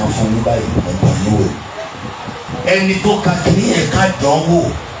ṣe nǹkan fún yín báyìí ẹ̀gbọ́n yín wò ẹni tó ka kiri ẹ̀ ká dánwò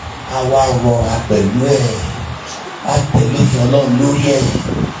àwa rọra pẹ̀lú ẹ̀ àtẹ̀lẹ́fẹ̀ ọlọ́run lórí ẹ̀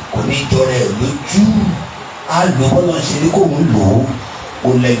kò ní jọra ẹ̀ lójú á lò bọ́lá ṣe ní kò ń lò ó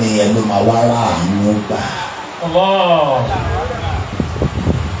lẹ́nu yẹn ló máa wá rà àánú gbà.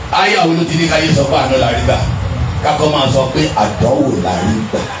 ayé àwọn olóòtú ní káyé sọ pé àánú la rí gbà kákọ́ máa sọ pé àdánwò la rí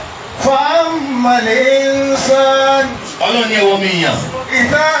gbà. فأما الإنسان ọlọ́ni ẹ̀wọ̀n mi yàn.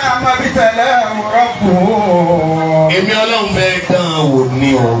 إذا ما ابتلاه ربه. èmi ọlọ́run fẹ́ dán an wò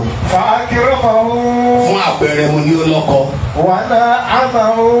ní o. فأكرمه. fún àpẹẹrẹ mo ní ọlọ́kọ. ونعمه.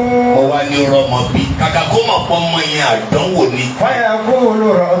 mo wá ní rọmọ bí. kàkà kó mọ̀ pọ́ mọ yẹn àdánwò ni. فيقول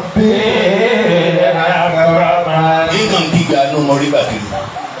ربي أكرمن. nǹkan gíga ló mọ rí bàtìrì.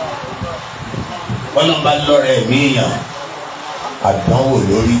 ọlọ́ba lọ́rẹ̀ mi yàn. àdánwò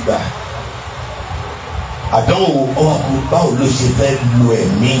lórí gbà. àdánwò ọkùnrin báwo ló ṣe fẹ́ lo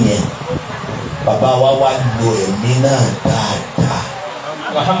ẹ̀mí yẹn bàbá wa wá lo ẹ̀mí náà dáadáa.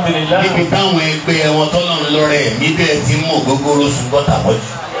 alhamdulilayi. níbi táwọn ẹgbẹ́ wọn tọ́lọ́run lọ́rẹ̀ ẹ̀mí bẹ́ẹ̀ ti mú ògógóró ṣùgbọ́n tàbọ̀jù.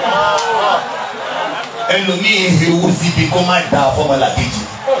 ẹlòmíì ewu síbi kó má dáa fọmọlá kejì.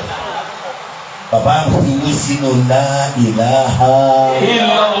 bàbá ewu sínú la ilaha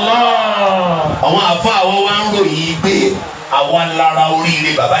illallah. àwọn àfa àwọn wa ń ròyìn pé àwa lára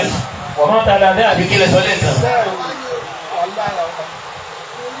oríire bàbá yìí. wọ́n ta dàdé àbí. àbí kí lè sọ lẹ́ẹ̀kan.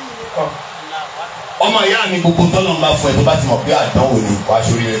 ọmọ ìyá mi gbogbo tọ́lọ̀ ń bá fún ẹ tó bá ti mọ̀ pé àdánwò ni wàá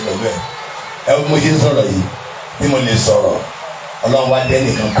ṣorí rẹ pẹ̀lú ẹ. ẹ bí mo ṣe ń sọ̀rọ̀ yìí tí mo lè sọ̀rọ̀ ọlọ́run wá dé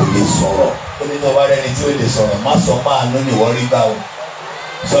nìkan kò lè sọ̀rọ̀ ó ní tọ́wọ́ rẹ ni tí ó lè sọ̀rọ̀ má sọ pé àánú ni wọ́n rí gbà o.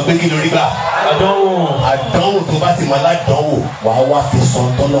 sọ pé kí ló rí gbà. àdánwò. àdánwò tó bá ti mọ aládánwò wàá wá fi sọ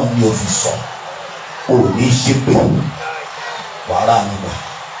tọ́lọ̀ ní o fi sọ ò ní ṣépè wàrà nígbà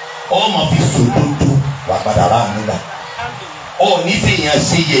ọmọ fi sòdodo wà padà rà nígbà ọ ní fìyàn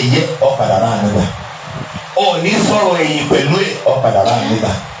ṣe yẹ̀yẹ́ ọ padà rà nígbà ọ ní sọ̀rọ̀ ẹ̀yìn pẹ̀lú ẹ̀ ọ padà rà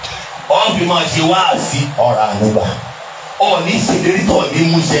nígbà ọ fi máa ṣe wáàsí ọ̀rà nígbà ọ ní ṣèlérí tọ̀ ní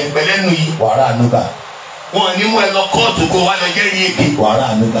múṣẹ pẹ̀lẹ́nu yìí wàrà nígbà wọn ní mú ẹ lọ kóòtù kó wà lọ jẹ́rìí èké wàrà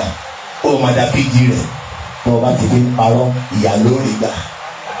nígbà ó máa dá kejì rẹ̀ tó o bá ti fi parọ́ ìyà lórí gbà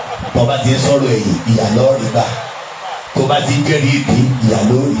tó o bá ti sọ̀rọ̀ ẹ̀yìn ìyà lórí gbà tó bá ti jẹ́rìí èké ìyà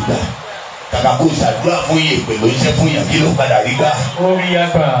lórí gbà kàkà kó ṣàdúrà fún yè pẹ̀lú iṣẹ́ fún yàn kí ló padà rí gbà. orí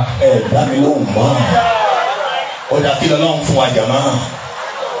àgbà. ẹ dámi lóhùn mọ́ ó dà kí lọ́lọ́run fún wa jàmá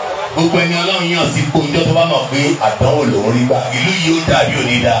gbogbo ẹni ọlọ́run yàn sí ipò ìjọ tó bá mọ̀ pé àdánwò lòún rí gbà ìlú yìí ó dàbí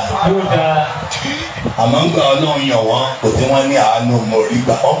òní dáa. yóò dáa. àmọ́ ń gba ọlọ́run yàn wọ́n kò tí wọ́n ní àánú mọ̀ rí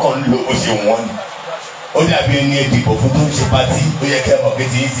gbà ọkàn ń lo bó ṣe wọ́n ni ó dàbí ẹni ẹ̀dìbò fún tó ń ṣe pátì ó yẹ kẹ́ mọ̀ pé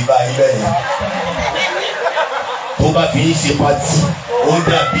tí yín ti bá yín bẹ́ẹ̀ yẹn tó bá fi ń ṣe pátì ó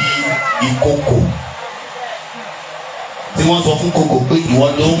dàbí ìkòkò tí wọ́n sọ fún kòkò pé ìwọ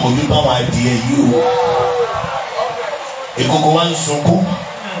ló ń mójú báwọn adìẹ yìí o ìkòkò wa ń sunkún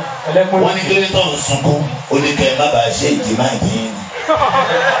wọ́n ní kílódé tó ń sunkún ó ní kẹ́ ẹ má bàa ṣe ìdìmá ìdíyìn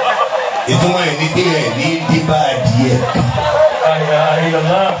ìtumọ̀ ẹ̀ ní pé ẹ̀ ní dìbà adìẹ.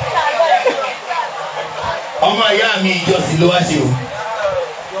 ọmọ ìyá mi ìjọsìn ló wá ṣe o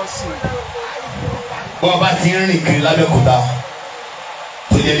bọ́n bá ti ń rìn kiri lábẹ́òkúta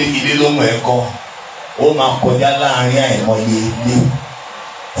tó jẹ́ lé ilé ló mọ̀ ẹ́ kọ́ ó máa kọjá láàrin àìmọye ilé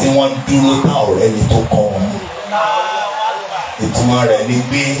tí wọ́n dúró tá ọ̀rẹ́ ni tó kọ́ wọn. ìtumọ̀ rẹ̀ ni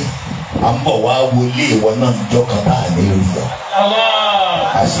pé à ń bọ̀ wá wọlé ìwọ náà níjọ́ kan tá à ní rí ọ.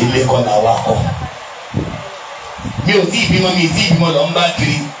 àṣìlẹ̀ kọ́ la wá kọ́. mi ò tí ì bímọ mi ì tí ì bímọ lọ ń bá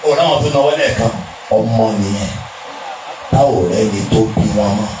kiri òun àwọn tó náwó lẹ́ẹ̀kan ọmọ nìyẹn tá ọ̀rẹ́ ni tó bí wọn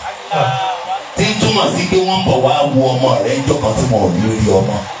mọ́. tí ń túmọ̀ sí pé wọ́n ń bọ̀ wá wo ọmọ rẹ̀ níjọ́ kan tí wọn ò ní rí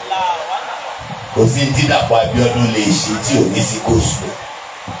ọmọ. kò sí ti Dàpọ̀ Abíọ́dún lè ṣe tí ò ní sí kóòsù.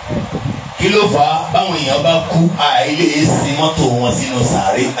 Kí ló fà á báwọn èèyàn bá kú àìlè sin mọ́tò wọn sínú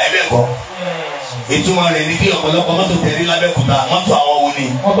sàárè ẹ̀bẹ̀kọ́ ìtumọ̀ rẹ̀ ní kí ọ̀pọ̀lọpọ̀ mọ́tò tẹ̀lé lábẹ́kúta mọ́tò àwọn wo ni.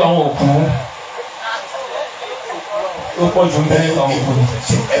 mọ́tò àwọn òkú ó pọ̀ jù bẹ́ẹ̀ àwọn òkú.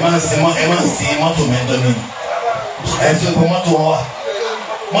 ẹ máa ń sin mọ́tò mẹ́tọ́ ni ẹ ti gbọ́ mọ́tò wọn wá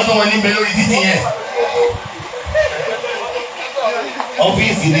mọ́tò wọn níbẹ̀ lórí títì yẹn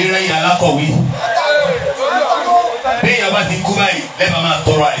ọ́fíìsì ní rẹ́yìn alákọ̀wé bẹ́ẹ̀ bá ti kú báyìí lẹ́ẹ̀ma máa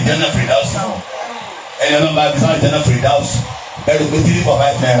tọrọ àlìjáná fìdáùsì fún ẹni ọlọ́ba àbísọ́ àlìjáná fìdáùsì ẹ̀rù pé 3 for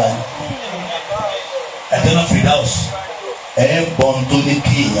 5 naira àlìjáná fìdáùsì ẹ̀ bọ́n tó ní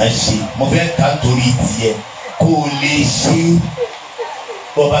kí èèyàn ṣe mo fẹ́ ká torí tiẹ̀ kó o lè ṣe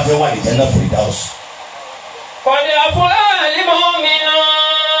bó o bá fẹ́ wà àlìjáná fìdáùsì. kọ́ni àfúlàní mọ́ mi náà.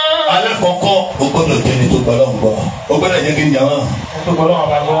 alákọ̀ọ́kọ́ o gbọ́dọ̀ jẹ́ ní tó gbọ́dọ̀ ń gbọ́ o gbọ́dọ̀ jẹ́ kí n jẹ́ wọn. tó gbọ́dọ̀ wọn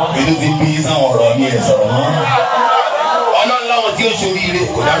bá gbọ́. inú ti bí sáwọn ọ̀rọ̀ mi ẹ̀ sọ̀rọ̀ mọ́. ọlọ́run láwọn tí ó ṣoríire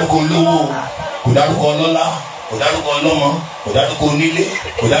kò dárúkọ olówó kò dárúkọ ọlọ́lá kò dárúkọ ọlọ́mọ kò dárúkọ onílé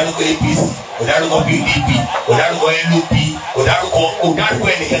kò dárúkọ APC kò dárúkọ PDP kò dárúkọ LP kò dárúkọ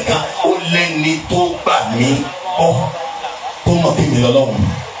ẹnìkankan ó lẹ́ni tó gbà mí bọ́ tó mọ̀ kí mi lọ́lọ́run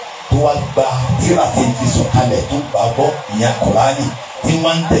tó wá gba tíra tí n fi sọ̀kalẹ̀ tó gbà bọ́ ìyẹn Kùránì tí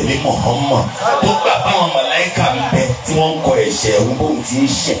wọ́n ń tẹ̀lé Muhammad tó gbà báwọn màláíkà ń bẹ tí wọ́n ń kọ ẹ̀ṣẹ̀ òun bóun ti ń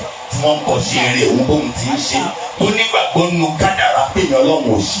ṣẹ̀ tí wọ́n ń kọ ṣe eré òun bóun ti ń ṣe tó nígbàgbọ́ nu kádàrá pèmí ọlọ́run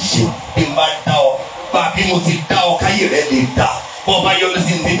òṣìṣẹ́ bí n bá dá ọ bá bí mo ti dá ọ káyè rẹ lè dà bọ́ bá yọnu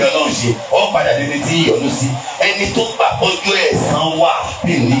sí ní tèmi ọlọ́run ṣe ọ padà dédé tí yọnu sí ẹni tó gbà bọ́jú ẹ̀san wà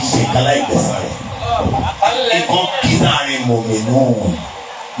bí ní ṣe kálá ìgbẹ̀san rẹ̀ nǹkan kí sáàrin mòmìnú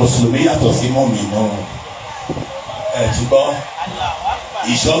mùsùlùmí yàtọ̀ sí mòmìnú ṣùgbọ́n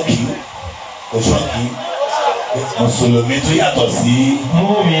ìṣọ́kì òṣọ́kì mùsùlùmí tó yàtọ̀ sí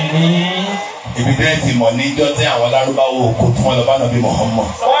mùmínì. ibi tẹ́ ti mọ̀ níjọ́ tí àwọn lárúbáwò kò tí wọ́n lọ bá nàbí Muhammad.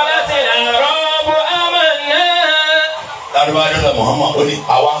 wọ́n láti àrọ́bù àmàna. lárúbáwò dọ́dọ̀ Muhammad ó ní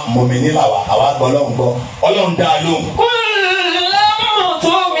àwa mùmínì làwà àwa gbọ́ ọlọ́run gbọ́ ọlọ́run dá a lóhùn. kúlùlámù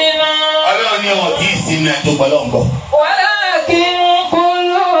tó mi nà. ọlọ́run ní ọ̀hún tí ì sinmi ẹ̀ tó gbọ́ ọlọ́run gbọ́. walakin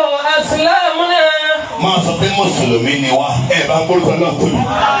kulu aslamna. máa sọ pé mùsùlùmí ni wá ẹ bá ń gbórúkọ náà tóbi.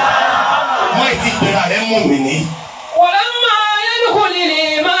 wọ́n ti gbéra rẹ̀ mùmínì. walamma yadkhulil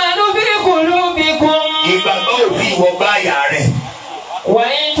imanu fi qulubikum. ìgbàgbọ́ òbí ìwọ gbá àyà rẹ̀. wa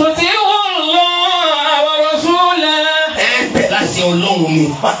in tuti'u Allaha wa rasulahu. ẹ tẹ̀ láṣẹ ọlọ́run ni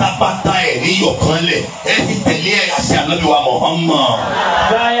pátápátá ẹ̀ ní yọ̀kànlẹ̀ ẹ ti tẹ̀lé àṣẹ Ànábì wa Muhammad.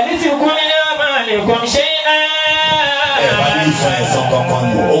 la yalitikum min amalikum shay'an. ẹ bá ní sọ ẹ̀sán kankan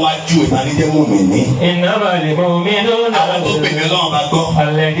nù ó wá ju ìbánijẹ́ mùmínì. innamal mu'minuna àwọn tó gbèmí ọlọ́run bá gbọ́.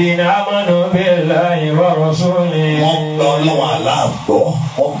 alladhina amanu billahi wa rasulihi. wọ́n gba ọlọ́run aláàgbọ́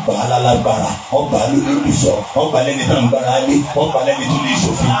wọ́n gbà á lálágbára wọ́n gbà á lólùsọ wọ́n gbà á lẹ́ni tó ń gbára lé wọ́n gbà á lẹ́ni tó lè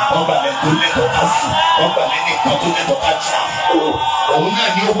ṣòfin wọ́n gbà á lẹ́ni tó lẹ́tọ̀ọ́ ká sí wọ́n gbà á lẹ́ni kan tó lẹ́tọ̀ọ́ ká jà. òun náà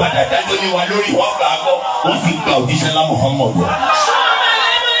ni ó padà dájọ́ ní wa lórí wọ́n gbà á gbọ́ wọ́n sì gba òjíṣẹ́ lá Muhammad.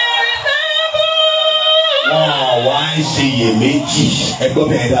 wọ́n wá ń ṣe iyèméjì ẹgbọ́n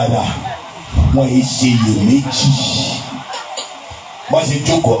bẹ̀rẹ̀ dáadáa wọ́n ń ṣe iyèméjì wọ́n ṣe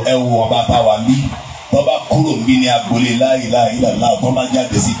jókòó ẹ wo ọba bá wa mí wọ́n bá kúrò mí ní agboolé la ilaha illallah wọ́n bá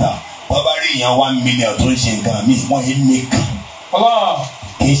jáde síta wọ́n bá rí èèyàn 1 million tó ń ṣe nǹkan mi wọ́n yé mẹ́kàn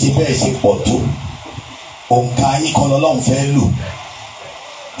kì í ṣe bẹ́ẹ̀ ṣe pọ̀ tó òǹkà yín kan lọ́lọ́run fẹ́ lò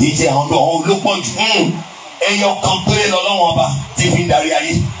kì í ṣe àwọn ọ̀hún ló pọ̀ jù ẹyọ kan péré lọ́lọ́run ọba tí fi ń darí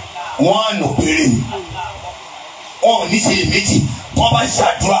ayé wọ́n á nù péré ni wọn ò ní ṣe iyèméjì wọ́n bá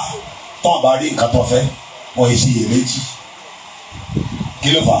ṣàdúrà tán bá rí nǹkan tó fẹ́ wọ́n yé ṣe iyèméjì kí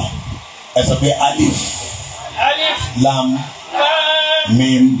ló fà ẹ sọ pé alif lam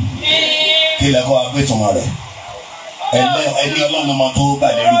mim kí lè kọ́ agbé tuma rẹ̀ ẹni ọlọ́run ọmọ tó bà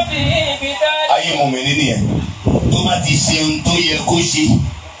lẹ́rù ayé mùmínì nìyẹn tó bá ti ṣe ohun tó yẹ kó ṣe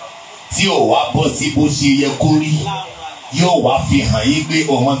tí ò wá bọ́ sí bó ṣe yẹ kó rí yóò wá fi hàn yín pé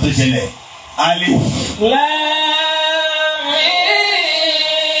ọmọ tó ṣẹlẹ̀ alif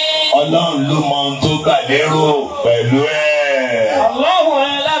ọlọ́run ló mọ ohun tó gbà lérò pẹ̀lú ẹ̀. Allahu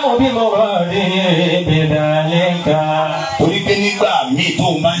a'lamu bi muradihi bidhalika. torí pé nígbà míì tó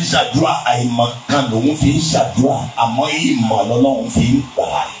máa ń ṣàdúrà àìmọ̀ kan lòun fi ń ṣàdúrà àmọ́ ìmọ̀ lọ́lọ́run fi ń gbà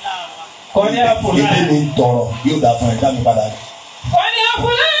á. kọ́ni àfúlá. ilé mi ń tọrọ yóò dà fún ẹ dá mi padà. kọ́ni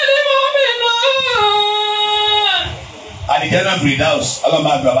àfúlá ni mu'minun. àdìjẹ́nà Firdaus ọlọ́run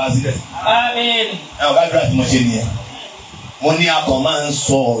bá gbà bá sílẹ̀. àmín. ẹ ò bá dúrà tí mo ṣe nìyẹn. mo ní akọ máa ń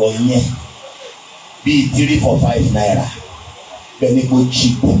sọ ọ̀rọ̀ yẹn bíi 3 for 5 naira bẹ́ẹ̀ ni kò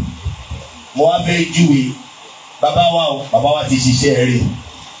chipo mo wá fẹ́ júwe bàbá wa ti ṣiṣẹ́ rẹ̀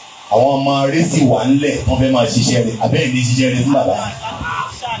àwọn ọmọ rẹ̀ sì wà ńlẹ̀ wọ́n fẹ́ máa ṣiṣẹ́ rẹ̀ abẹ́rẹ́ ní ṣiṣẹ́ rẹ̀ fún bàbá.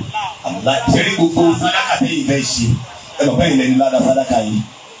 Ṣẹ́rí gbogbo sàdákà tẹ́ ìfẹ́ ṣe ẹ mọ̀ bẹ́ẹ̀ lẹ́nu ládàá sàdákà yìí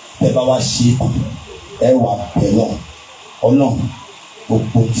tẹ́ bá wá ṣe ẹ wà bẹ̀rẹ̀ Ọlọ́run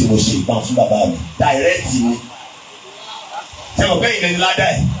gbogbo tí mo ṣe ìbọn fún bàbá mi dàrẹ́tì mi ṣe mọ̀ bẹ́ẹ̀ lẹ́nu ládàá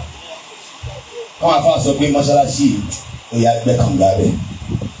ẹ̀ wọ́n àfa sọ pé mọ́ṣáláṣí ó yà gbẹ́ kànga rẹ̀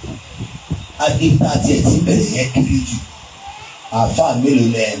agbègbè àti ẹ̀tí bẹ̀rẹ̀ yẹn kiri jù àfa mélòó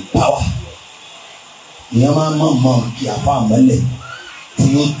lẹ̀ ń pàwà ìyẹn máa mọ̀ kí àfa mọ́lẹ̀ tí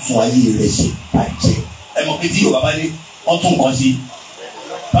yóò tún ayé rẹ̀ ṣe bàjẹ́ ẹ mọ̀ pé tí yóò bàbá ní wọ́n tún kàn sí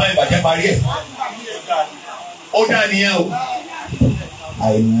báwọn ìbàjẹ́ parí ẹ̀ ó dá nìyẹn o.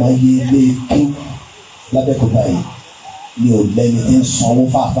 àìmọye ilé tó lábẹ́kúta yìí ni ò lẹ́ni tí ń sanwó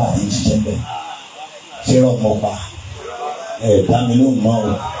fáfáà àti ìṣiṣẹ́ bẹ́ẹ̀ ṣé rọ̀pọ̀ pa ẹ̀ dá mi ló mọ́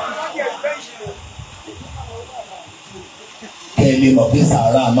o. kẹ́ ẹ lè mọ̀ pé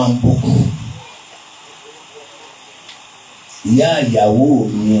sàárà máa ń bókù. ìyá ìyàwó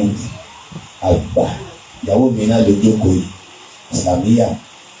mi àgbà ìyàwó mi náà ló jókòó yìí Sàmíyà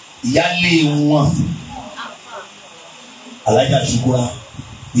ìyálé wọn Alájà Ṣukura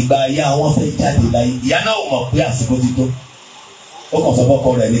ìgbà ìyá wọn fẹ́ jáde láyé ìyá náà ò mọ̀ pé àsìkò ti tó ó kàn sọ fọ́kọ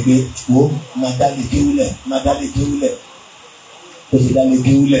rẹ̀ ni pé wo máa dálé kéwúlẹ̀ máa dálé kéwúlẹ̀ ó ṣe dálé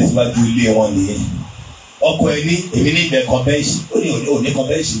kéwúlẹ̀ síwájú ilé wọn nìyẹn ọkọ ẹ ní èmi ní ibẹ̀ kọ́bẹ́ǹsì ó ní òní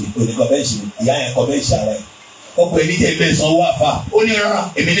kọ́bẹ́ǹsì mi òní kọ́bẹ́ǹsì mi ìyá yẹn kọ́bẹ́ǹsì ara ẹ̀ ọkọ ẹ ní jẹ́ ibẹ̀ sanwó àfa ó ní rárá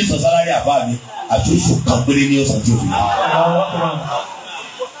èmi ní sọ sálárì àfa mi àtúnṣe kan péré ní ọ̀sán tí ó fi yà.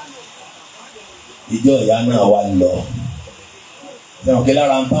 ìjọ ìyá náà wà lọ fẹ́ràn kí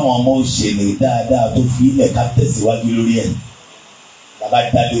lára ń báwọn ọmọ òṣèlè dáadáa tó fi ilẹ̀ ká tẹ̀síwájú lórí ẹ̀ bàbá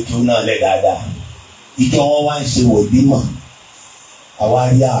dálé kí ó náà lẹ̀ dáadáa ìjọ wọn wá ń ṣe wòlímọ̀ àwa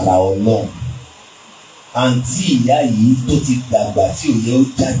rí àrà Ọlọ́run àǹtí ìyá yìí tó ti dàgbà tí òye ó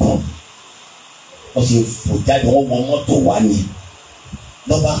jáde wọ́n ṣe fò jáde wọ́n wọ mọ́tò wá ní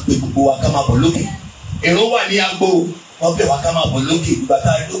lọ́ba pé gbogbo wa ká máa bọ̀ lókè èrò wà ní agbo wọ́n bẹ̀ wá ká máa bọ̀ lókè ìgbà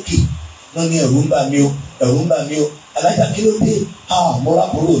tá a lókè lọ́ ní ẹ̀rù ń bà mí o ẹ̀rù ń bà mí o Alájà kí ló dé múra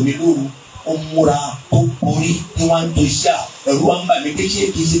kúrò mi lóru ó múra tó borí ní wọ́n á ń to iṣẹ́ ẹ̀rù wa ń bà mí kéṣe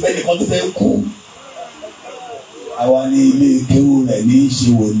kì í ṣe bẹ́ẹ̀ nìkan tó fẹ́ kú. àwa ní ilé kéwù rẹ̀ ní í ṣe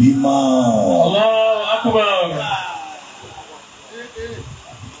wòlímọ̀. Allahu Akbar.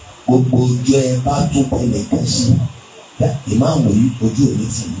 gbogbo ojú ẹ bá tún tẹ̀lé kan sí ìmáàmù yìí ojú òní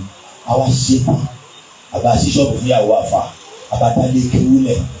tì mí àwa ṣe tán àbá ṣíṣọ́ọ̀bù fúnyàwó àfà àbátálé kéwù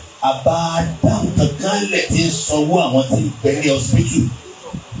lẹ̀ àbá dáńkankan lẹ̀ tí ń sanwó àwọn tí ń bẹ ní hospital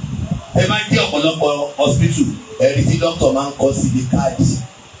ẹ máa ń dé ọ̀pọ̀lọpọ̀ hospital ẹ̀rí tí dókítà máa ń kọ síbi káàdì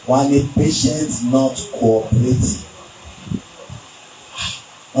wọn á ní patient not cooperating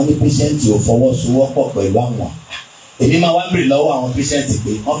wọn ní patient ò fọwọ́sowọ́pọ̀ pẹ̀lú àwọn èmi máa wá bèrè lọ́wọ́ àwọn patient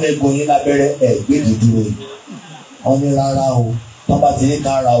pé wọ́n fẹ́ gboyin lábẹ́rẹ́ ẹ̀ gbé dúdúró wọ́n ní rárá o tó bá ti ní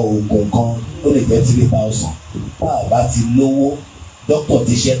ká ra oògùn kan ó lè jẹ́ 3,000 tá a bá ti lówó dókítà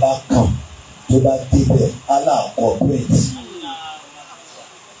tí iṣẹ́ bá kàn tó bá débẹ̀ aláàkọ́pẹ́ẹ̀tì.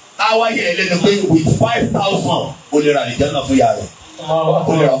 àwa yẹ ẹ lẹ́nu pé with 5,000 o lè ra àlìjẹ́ náà fún ìyá rẹ̀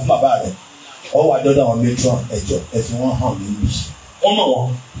o lè ra fún bàbá rẹ̀ ọ wà dọ́dọ̀ àwọn matron ẹ̀jọ̀ ẹ fi wọ́n hàn mí níbi. wọ́n mọ̀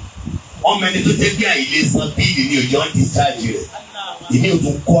wọ́n mẹ́ni tó jẹ́ bí àìlè san bíìlì ní òjò ń discharge rẹ̀ ìní ò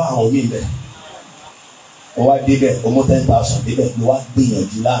tún kọ́ àwọn míì bẹ̀. ó wá débẹ̀ ó mú 10,000 débẹ̀ ló wá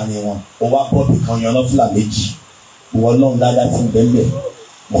gbìyànjú láàrin wọn ó wá bọ́ọ̀bì kan yan lọ́fúlà méjì ìwọ náà dáadáa fún bẹ́ẹ̀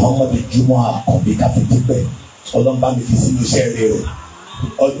Muhammadu Jumọ Àkànbí káfíńtìpẹ̀ ọlọ́mbà mi fi sínú iṣẹ́ rẹ̀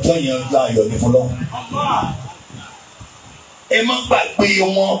ọjọ́ yẹn ọjọ́ ayọ̀ ní fúnlọ́. ẹ má gbàgbé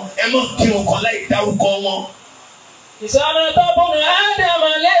wọn ẹ má kírun kan láì dárúkọ wọn. ìsọ̀nà tó bùnú ádámù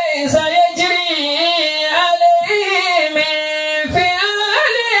lè ṣàyẹ̀ jírí alẹ́ mi fi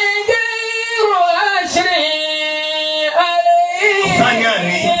alẹ́ gẹ́rù àṣírí alẹ́. sáyà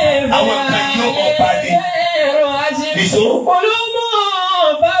ni àwọn kan yóò mọ̀ balẹ̀. Nìṣó. Olúmọ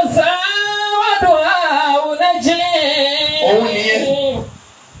bàṣà wàdùn àwọn ẹ̀jẹ̀. Òun nìyẹn.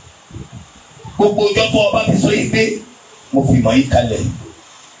 Gbogbo ọjọ́ tó ọba fi sọ yìí pé mo fi mọ̀ yìí kalẹ̀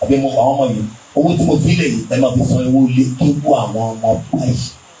àbí mo fà wọ́n mọ̀ yìí. Owó tí mo fi lè yìí ẹ máa fi san owó ilé kí wọ́n àwọn ọmọ báyìí.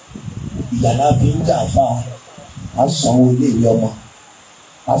 Ìyàrá fi ń jà fà á san owó ilé ìwé ọmọ.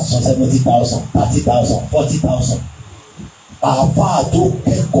 Á san 70,000, 30,000, 40,000. Àáfàá tó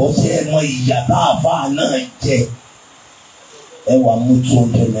kẹ́kọ̀ọ́ ṣe é mọ ìyá tá àáfàá náà jẹ. Ẹ wà mú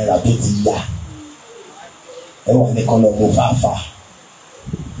 200 naira tó ti yá ẹ wà ní kọlọ mú fàáfà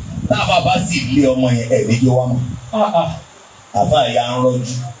táàfà bá sì lé ọmọ yẹn ẹ ní yóò wá mọ àfà ìyá ń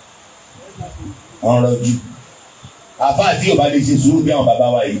rọjú àfà tí yóò bá lè ṣe sùúrù bí àwọn bàbá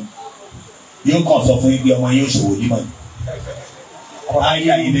wa yìí yóò kàn sọ fún yín pé ọmọ yóò ṣòwò nímọ̀ ayé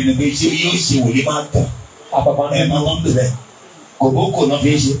ayé lẹ́nu pé ṣé yóò ṣe wòlé máa tàn ẹ̀ máa wọ́n bẹ̀rẹ̀ kòbókò náà fi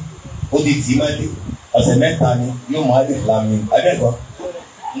ń ṣe ó ti tì í máa dé ọ̀sẹ̀ mẹ́ta ni yóò mọ alif lami abẹ́ẹ̀kọ́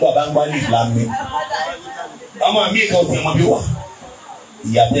nígbà bá ń gbọ́ alif lami ọmọ mi kan fi ọmọ bí wà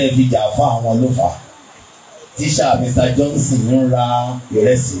ìyàtẹ̀ fi jà fún àwọn ló fà á tíṣà Mr. Johnson ń ra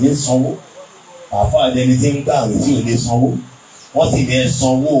ìrẹsì ní sanwó àfáà lẹni tí ń gbà àwìn tí ò lè sanwó wọ́n sì ní ẹ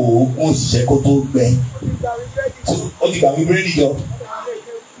sanwó ogún òṣìṣẹ́ kó tó gbẹ ó ti gbà mí búrẹ́dì jọ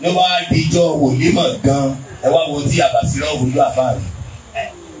ló bá dijọ́ wòlímọ̀ gan ẹ wá wo tí àbàsírọ̀ òwúlò àfáà rẹ̀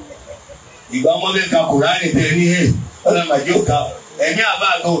ìgbà ọmọ bẹ́ẹ̀ ka Kùránì tẹ ní ẹ̀ ọ̀nà màjò ká ẹ̀mí àbá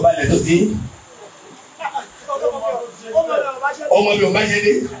àgọ́ òbalẹ̀ tó ti ọmọ mi ò bá ṣe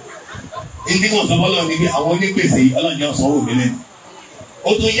dé ìdí wọn sọ fọlọ́ níbi àwọn onígbèsè ọlọ́njọ́ sanwó mi lẹ́nu ó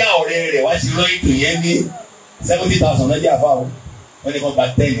tún yá ọ̀rẹ́ rẹ̀ wá sí lọ́ ètò yẹn ní 70,000 lọ́jà fáwọn wọ́n ní kó gba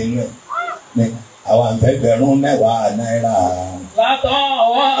 10 nínú ẹ̀ àwọn àǹfẹ̀gbẹ̀rún 10 náírà. látọ̀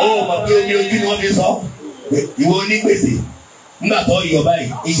wá. ó mọ̀ pé omi ojú ni wọ́n fi sọ ìwọ onígbèsè nígbà tó yọ báyìí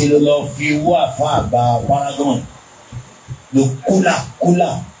ìṣe ló lọ fi owó àfa àgbà Paragon ló kúlà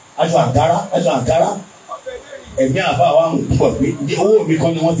aṣọ àǹkárá ẹ̀mí àfa wa ń pọ̀ pé owó mi kọ́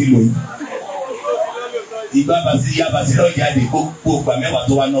ni wọ́n ti lò yìí ìgbà bàtí lọ́ọ́ jáde gbogbo ìgbà mẹ́wàá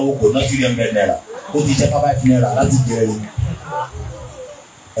tó wá náwó kò náà 300 naira ó ti jẹ́ 5 naira láti jẹ́rìí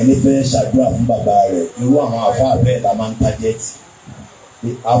ẹni fẹ́ ṣàdúrà fún bàbá rẹ̀ irú àwọn àfa bẹ́ẹ̀ la máa ń tájẹ́tì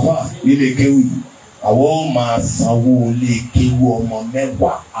àfa nílé kéwì àwọn máa sanwó lé kéwú ọmọ 10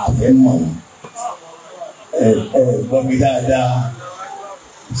 àfẹ́mọ̀ gbọ́ mi dáadáa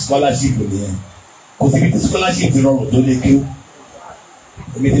scholarship nìyẹn kò sí ibi tí scholarship rọrùn tó lé kéwú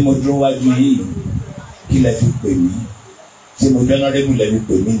èmi tí mo dúró wájú yìí kí lẹ fi pè mí ṣé mo jẹ́nọ́rẹ́bù lẹ fi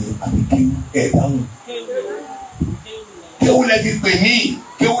pè mí ni àbí kéwú ẹ̀ dáhùn kéwú lẹ fi pè mí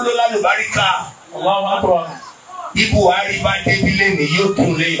kéwú ló lálùbáríkà bí Buhari bá débi lẹ́nu yóò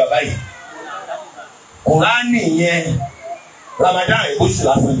tún lẹ́yìn bàbá yìí Kùránì yẹn Ramadan oṣù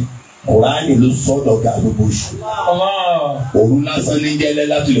lásán ni Kùránì ló sọ́dọ̀ ga gbogbo oṣù òru lásán ní jẹ́lẹ́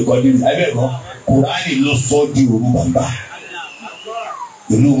láti lè kọ́ ní ẹ̀bẹ̀rún Kùránì ló sọ́ di òru bàbá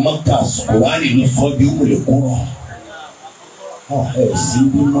ìlú Mọ́kà Kùránì ló sọ́ di òmùlẹ̀ kúrọ̀ ẹ̀ sí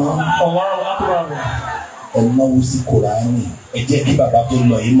bímọ ẹ̀ náwó sí Kùránì ẹ jẹ́ kí bàbá tó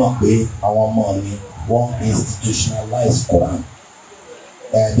lọ yìí mọ̀ pé àwọn ọmọ mi wọ́n institutionalize Kùránì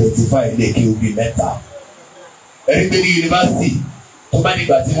identify ilé kí o bí mẹ́ta ẹni pé ní yunifásitì tó bá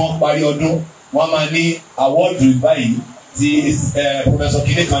dìgbà tí wọ́n parí ọdún wọ́n máa ní awọ́ọ̀dù báyìí tí professor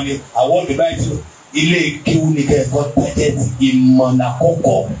kìnìún kan ní awọ́ọ̀dù báyìí tí ilé kíwú ní kẹ́kọ̀ọ́ tájẹ́tì ìmọ̀nà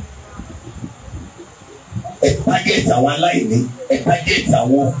kọ́kọ́ ẹ̀ tájẹ́tì àwọn aláìní ẹ̀ tájẹ́tì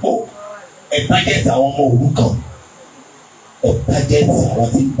àwọn opó ẹ̀ tájẹ́tì àwọn ọmọ òrukàn ẹ̀ tájẹ́tì àwọn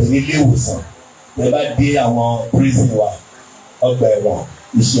tí ń bẹ nílé ìwòsàn ẹ bá dé àwọn prison wa ọgbà ẹ̀wọ̀n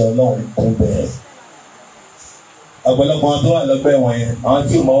iṣẹ́ Ọlọ́run kún bẹ̀rẹ̀ ọ̀pọ̀lọpọ̀ wọn tó wà lọ́gbà ẹ̀wọ̀n yẹn àwọn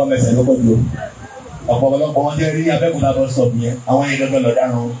tí ò mọ́wọ́ mẹsẹ̀ ló pọ̀jù ọ̀pọ̀lọpọ̀ wọn jẹ́ rí Abẹ́òkúta bọ́ sọ̀bù yẹn àwọn yẹn lọ́gbà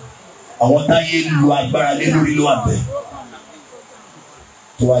lọ́daràn àwọn táyé lu agbára lé lórí ló wà bẹ̀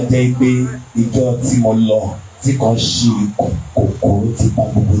tó wá jẹ́ pé ìjọ tí mo lọ tí kan ṣí kòkòrò ti pa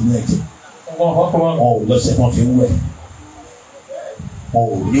gbogbo inú ẹ̀jẹ̀ wọn ò lọ́sẹ̀ kan fi ń wẹ̀ wọn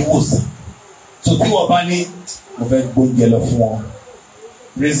ò níwòsàn tó tí wọ́n bá ní mo fẹ́ gbóúnjẹ lọ fún wọn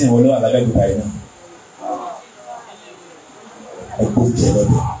prison wo ló wà lábẹ́òkúta yìí náà ẹgbóúnjẹ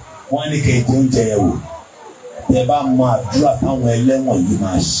lọ́dọ̀ wọ́n á ní kẹ́ ẹ jẹ oúnjẹ yẹn wò tẹ bá mọ àdúrà táwọn ẹlẹ́wọ̀n yìí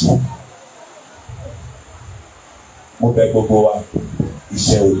máa ṣe mo bẹ̀ gbogbo wa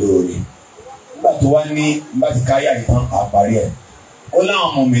iṣẹ́ olóore nígbà tó wá ní bá ti káyà ìtàn àparí ẹ̀ ó láwọn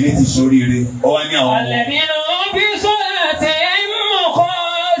ọmọ mi ní ti ṣoríire ó wá ní àwọn ọmọ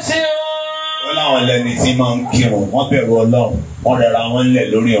láwọn lẹni tí máa ń kírun wọ́n bẹ̀rù Ọlọ́run wọ́n rẹra wọn lẹ̀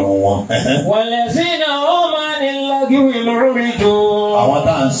lórí ìrun wọn. wọ̀lẹ́sìn ó máa ní lọ́gìwì lórí jù. àwọn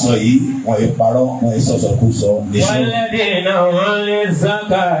tá à ń sọ yìí wọ́n yìí parọ́ wọ́n yìí sọ̀sọ̀kúsọ. wọ̀lẹ́dìn wọ́n lè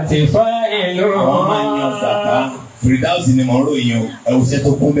zakati fa'ilu. àwọn máa ń yan zaka Fìrìdáùsì ni mò ń ròyìn o ẹ wo iṣẹ́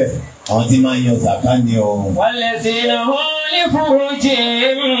tó kún bẹ̀ àwọn tí máa ń yan zaka ni o. wọ̀lẹ́sìn wọ́n lè fúrújì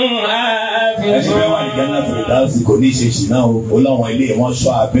àfihàn. ẹni bẹ́ẹ̀ wà ní Ghana Fìrìdáùsì kò ní ṣe ṣì náà o láwọn ilé wọn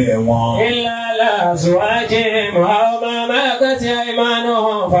ṣọ́ abẹ́ wọn. أزواجهم أو ما ملكت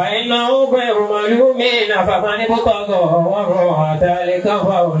أيمانهم فإنه غير ملومين فمن ابتغى وراء ذلك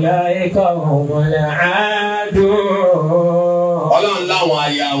فأولئك هم العادون. Ọlọ́run láwọn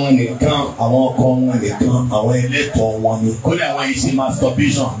aya wọn nìkan àwọn ọkọ wọn nìkan àwọn ẹlẹ́tọ̀ọ́ wọn ni kódà àwọn iṣẹ́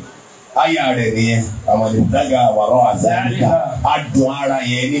masturbation aya rẹ̀ nìyẹn àwọn ìdága àwárọ̀ àzáríkà adùn ara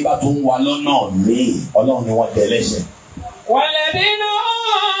yẹn nígbà tó ń wà lọ́nà míì Ọlọ́run ni wọ́n tẹ̀lẹ́ṣẹ̀. والذين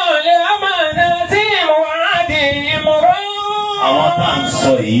لأماناتهم وعهدهم راعون. àwọn tá à ń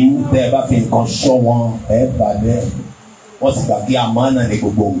sọ yìí tẹ́ ẹ bá fi nǹkan ṣọ́ wọn ẹ bàbẹ́ wọ́n sì gbà kí àmánà ní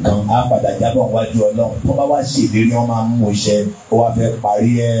gbogbo nǹkan á padà jábọ̀ wájú Ọlọ́run tó bá wá ṣèlérí wọn máa ń mú iṣẹ́ ó wá fẹ́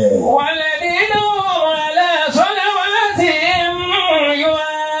parí ẹ̀. والذين هم على صلواتهم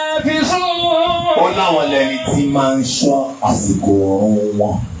يحافظون. ó láwọn lẹni tí máa ń ṣọ́ àsìkò oorun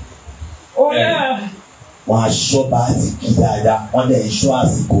wọn. Wọ́n aṣọ bá ti kí dáadáa wọ́n dẹ̀ ṣọ́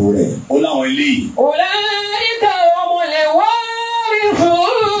àsìkò rẹ̀ ó láwọn eléyìí. أولئك هم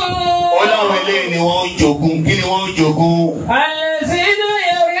الوارثون. ó láwọn eléyìí ni wọ́n ń jogún kí ni wọ́n ń jogún. الذين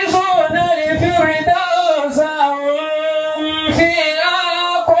يرثون الفردوس هم فيها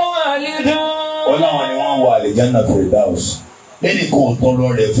خالدون. ó láwọn ni wọ́n ń wọ àlìjánnà Firdaus lẹ́nì kan tọrọ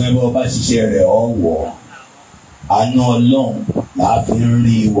rẹ̀ fún ẹ bá ọba ṣiṣẹ́ rẹ̀ ọ̀ wọ̀ àánú Ọlọ́run làá fi ń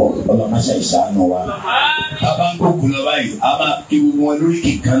rí ìwọ̀ Ọlọ́run máa ṣàìṣàánú wa. Bàbá ń gbókùn lọ báyìí a máa kí gbogbo wọn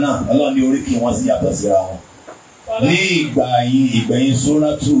lóríkì kan náà Ọlọ́run ní oríkì wọn sì yàtọ̀ síra wọn. ní ìgbẹ̀yìn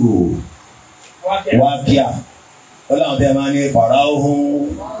Suratu Wákíà Ọlọ́run tẹ́ máa ní Farahun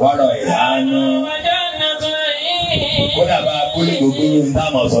wárọ̀ ìyáná kódà bá a kó ní gbogbo ní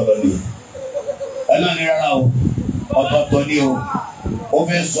táwọn sọ̀rọ̀ ni Ọlọ́run ní rárá o ọ̀tọ̀ọ̀tọ̀ ni o ó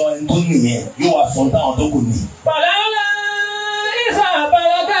fẹ́ sọ ẹni tó nìyẹn yóò wá sọ táwọn tó kù ní. Fàlàlà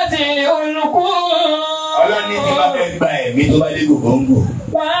ìsàbàlọ́kàtì olùkú. Ọlọ́run ní ti bá fẹ́ gba ẹ̀mí tó bá dé gbogbo.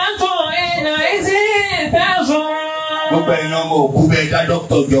 Wàá tún ìnà ìsì tẹ̀sùn. Gbogbo ẹ̀yin ọmọ òkú bẹ́ẹ̀ dá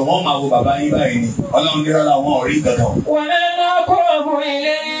dókítà jọ wọ́n máa wo bàbá yín báyìí ni Ọlọ́run ní rárá wọn ò rí kankan. Wọ́n lọ kúròbù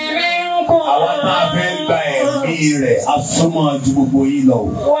ilé mi ń kún. Àwọn máa fẹ́ gba ẹ̀mí rẹ̀ asúnmọ́ ju gbogbo yín lọ.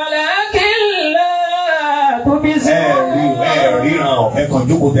 Wàlá kí n lọ tóbi sí. Ríran ẹ̀kan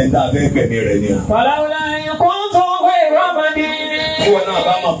jókòó tẹ̀ tá a fẹ́ gbẹ̀mí rẹ̀ ni. Fàlàlà ikún tó wé rọ́mọdé. Tí wọn náà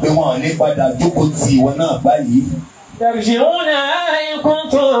bá mọ̀ pé wọn ò ní padà jókòó tì wọn náà báyìí. Tẹ̀síwọ́nà ikún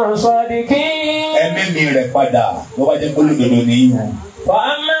tó sọ̀dìkì. Ẹ̀mí mi rẹ̀ padà ló bá jẹ́ gbólódodo ní ìhàn.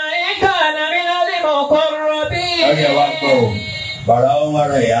 Fàmà ìkà nàmínà lè mọ̀ kọ́rọ̀ bí. Ọ̀rẹ́ wa gbọ́ o, bàrà ó wá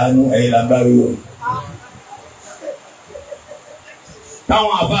rẹ̀ yánú ẹ̀yìn lágbárí o.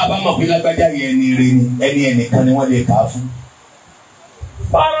 Táwọn àbá àbámọ̀ pé lágbájá yẹn ni ire ni ẹnìkan ni wọ́n lè kà á fún.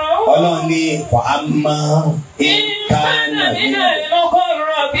 Ọlọ́run ní fàámà ìkànnà nínú.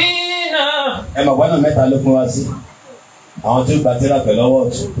 Ẹ mọ̀ gbọ́dọ̀ mẹ́ta ló pín wá sí. Àwọn tí ó gba tẹ́lá pẹ̀lú ọwọ́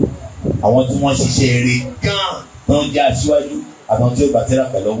ọ̀tún. Àwọn tí wọ́n ṣiṣẹ́ eré gan-an tó ń jẹ́ aṣíwájú. Àwọn tí ó gba tẹ́lá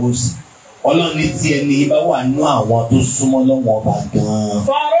pẹ̀lú ọwọ́ òsì. Ọlọ́run ní tí ẹni bá wà nú àwọn tó súnmọ́ lọ́wọ́ ọba gan-an.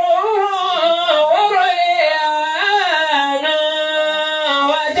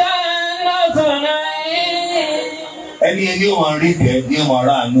 Ẹni ó máa rí kẹ́ ní ó máa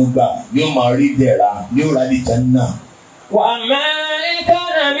rà àánú gbà ní ó máa rí dẹ̀ra ní ó rà ní Jánnà. Wà máa ń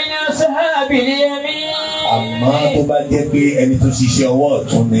kánà mí ní ashabil yamin. Àmọ́ tó bá jẹ́ pé ẹni tó ṣiṣẹ́ ọwọ́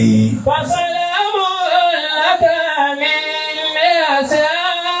ọ̀tún ni. Fasalamu laka min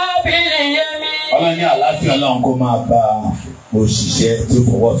ashabil yamin. Ọlọ́run ní àlàáfíà Ọlọ́run kó máa bá òṣìṣẹ́ tí ó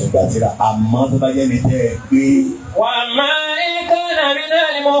fọwọ́ ọ̀tún gbà tírà àmọ́ tó bá jẹ́ ní tẹ́ ẹ pé. Wà máa ń kánà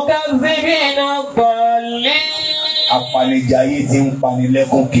minal mukazzibina ad-dallin. Apanijayé tí ń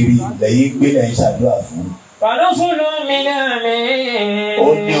panilẹ́kún kiri lẹ́yìn gbélé ń ṣàdúrà fún. Fàlùfùlù mi náà mi. Ó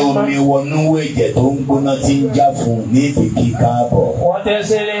ní omi wọnú ẹ̀jẹ̀ tó ń gbóná tí ń já fún ní ìfìkì káàbọ̀. Wọ́n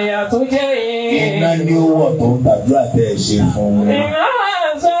tẹ̀sílẹ̀ àtúnjẹ́ yìí. Iná ní ó wọ̀ tó ń gbàdúrà tẹ́ ẹ ṣe fún. Ìmọ̀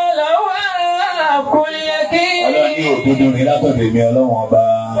àṣọlọ̀ wà kúlẹ̀ kí. Ọlọ́run ní òdodo rìn látọ̀dọ̀ mi Ọlọ́run ọba.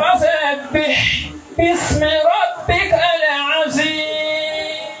 Fasabbih bismi rabbikal azim.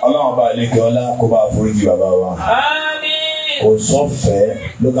 Ọlọ́run ọba àlejò ọlá kó bá foríjì bàbá wa. Kò sọ́fẹ̀ẹ́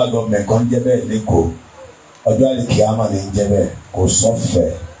local government kan jẹ́ bẹ́ẹ̀ lẹ́kọ̀ọ́ ọjọ́ àlìkìyámà ní jẹ́ bẹ́ẹ̀ kò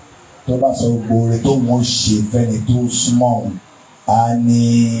sọ́fẹ̀ẹ́ tó bá sọ gbòòrè tó wọ́n ṣe fẹ́ni tó súnmọ́ òun á ní.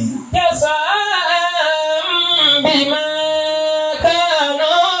 bima kanu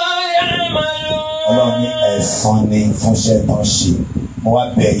ya'malun. Ọlọ́run ní ẹ̀san ni fúnṣẹ́ tán ṣe mo wá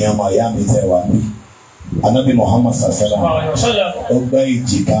bẹ̀ ẹ̀yàn ọmọ ìyá mi tẹ̀ wá bí. Ànábì Muhammad sallallahu alaihi wasallam ó gbẹ́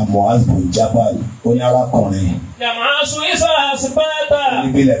ìjìká Mu'adh bin Jabal ó ní arákùnrin. Yàmá Suwisa Asibata.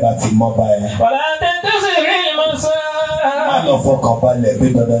 Oníbílẹ̀ bá ti mọ́ bá ẹ. Wàlá tẹ́tẹ́ sí rí Mọ́sá. Má lọ fọkàn balẹ̀ pé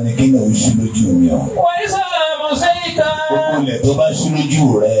dandan ni kí ni òun ṣú lójú mi o. Wọ́n ìsà Mọ̀sẹ́yìká. Gbogbo ilẹ̀ tó bá ṣú lójú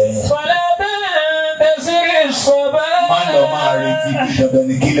rẹ̀. Wàlá tẹ́tẹ́ sí rí Sọ̀bá. Má lọ máa retí pé dandan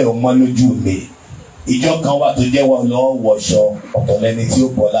ni kí lè mọ́ lójú mi. Ìjọ kan wà tó jẹ́ wọ́n lọ́ọ́ wọṣọ ọ̀tọ̀ lẹ́ni tí ó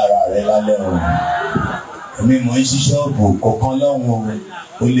bọ́ lára rẹ̀ lálẹ́ o. Èmi mò ń ṣiṣẹ́ ọ̀bù kọ̀ọ̀kan lọ́hùn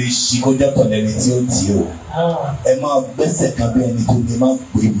o lè ṣí kójọ́ tọ̀ lẹ́ni tí ó tì o. Ẹ máa gbẹ́sẹ̀ kan bí ẹni tó lè má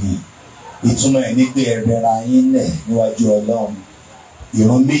pè mí. Ìtumọ̀ ẹ̀ ní pé ẹ rẹra yín lẹ̀ níwájú Ọlọ́run.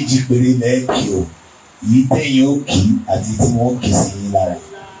 Ìran méjì péré lẹ́ẹ̀kì o. Èyí tẹ̀yìn ó kì í àti tí wọ́n kì í sí yín lára.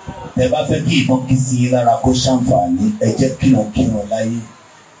 tẹ́ bá fẹ́ kí ìbọn kí sí lára kó ṣàǹfààní ẹ jẹ́ kírun láyé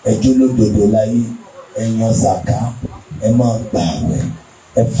ẹ jólódodo láyé ẹ yan zaka ẹ máa gbààwẹ̀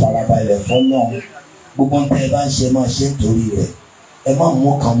ẹ farabalẹ̀ fọ́nà gbogbo ń tẹ́ ẹ bá ń ṣe máa ṣe nítorí rẹ̀ ẹ má mú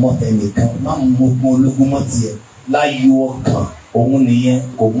kan mọ́ ẹnìkan má mú ogun ológun mọ́ tiẹ̀ láyé ọkàn òun nìyẹn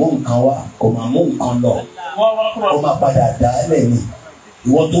kò mú nǹkan wá kò má mú nǹkan lọ ó má padà dálẹ̀ ni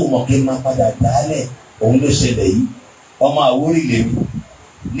ìwọ́n tó mọ̀ kí n má padà dálẹ̀ òun ló ṣẹlẹ̀ yìí ọmọ Àwórì lèmi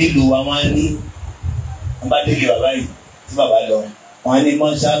nílùú wa máa ń ní wọ́n bá délé bàbá yìí tí bàbá lọ wọ́n ní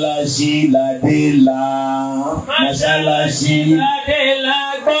mọ́ṣáláṣí ládé la mọ́ṣáláṣí ládé la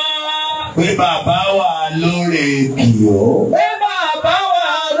gbọ́. pé bàbá wà lórí kìó. pé bàbá wà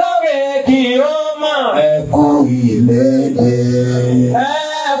lórí kìó mọ̀. ẹ kú ìlédè. ẹ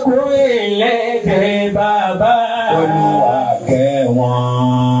kú ìlédè bàbá. Olúwa kẹ́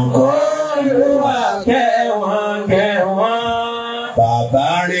wọn. Olúwa kẹ́ wọn kẹ́ wọn. Bàbá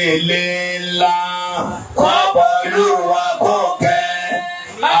relé ńlá. Kọ́bọ̀ Olúwa kò kẹ́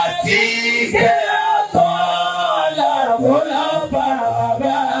àti kẹ́ àtọ́ làbọ́lá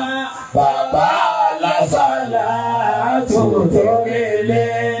bàbá. Bàbá lásàlá tòótọ́ relé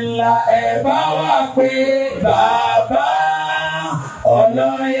ńlá. Ẹ bá wa pé bàbá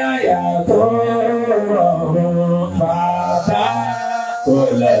ọlọ́yàyà tó rọrùn bàbá tó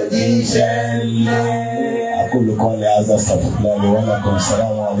lè jíṣẹ́ lé. أقول قولي هذا استغفر الله لي ولكم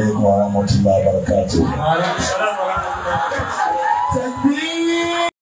السلام عليكم ورحمة الله وبركاته.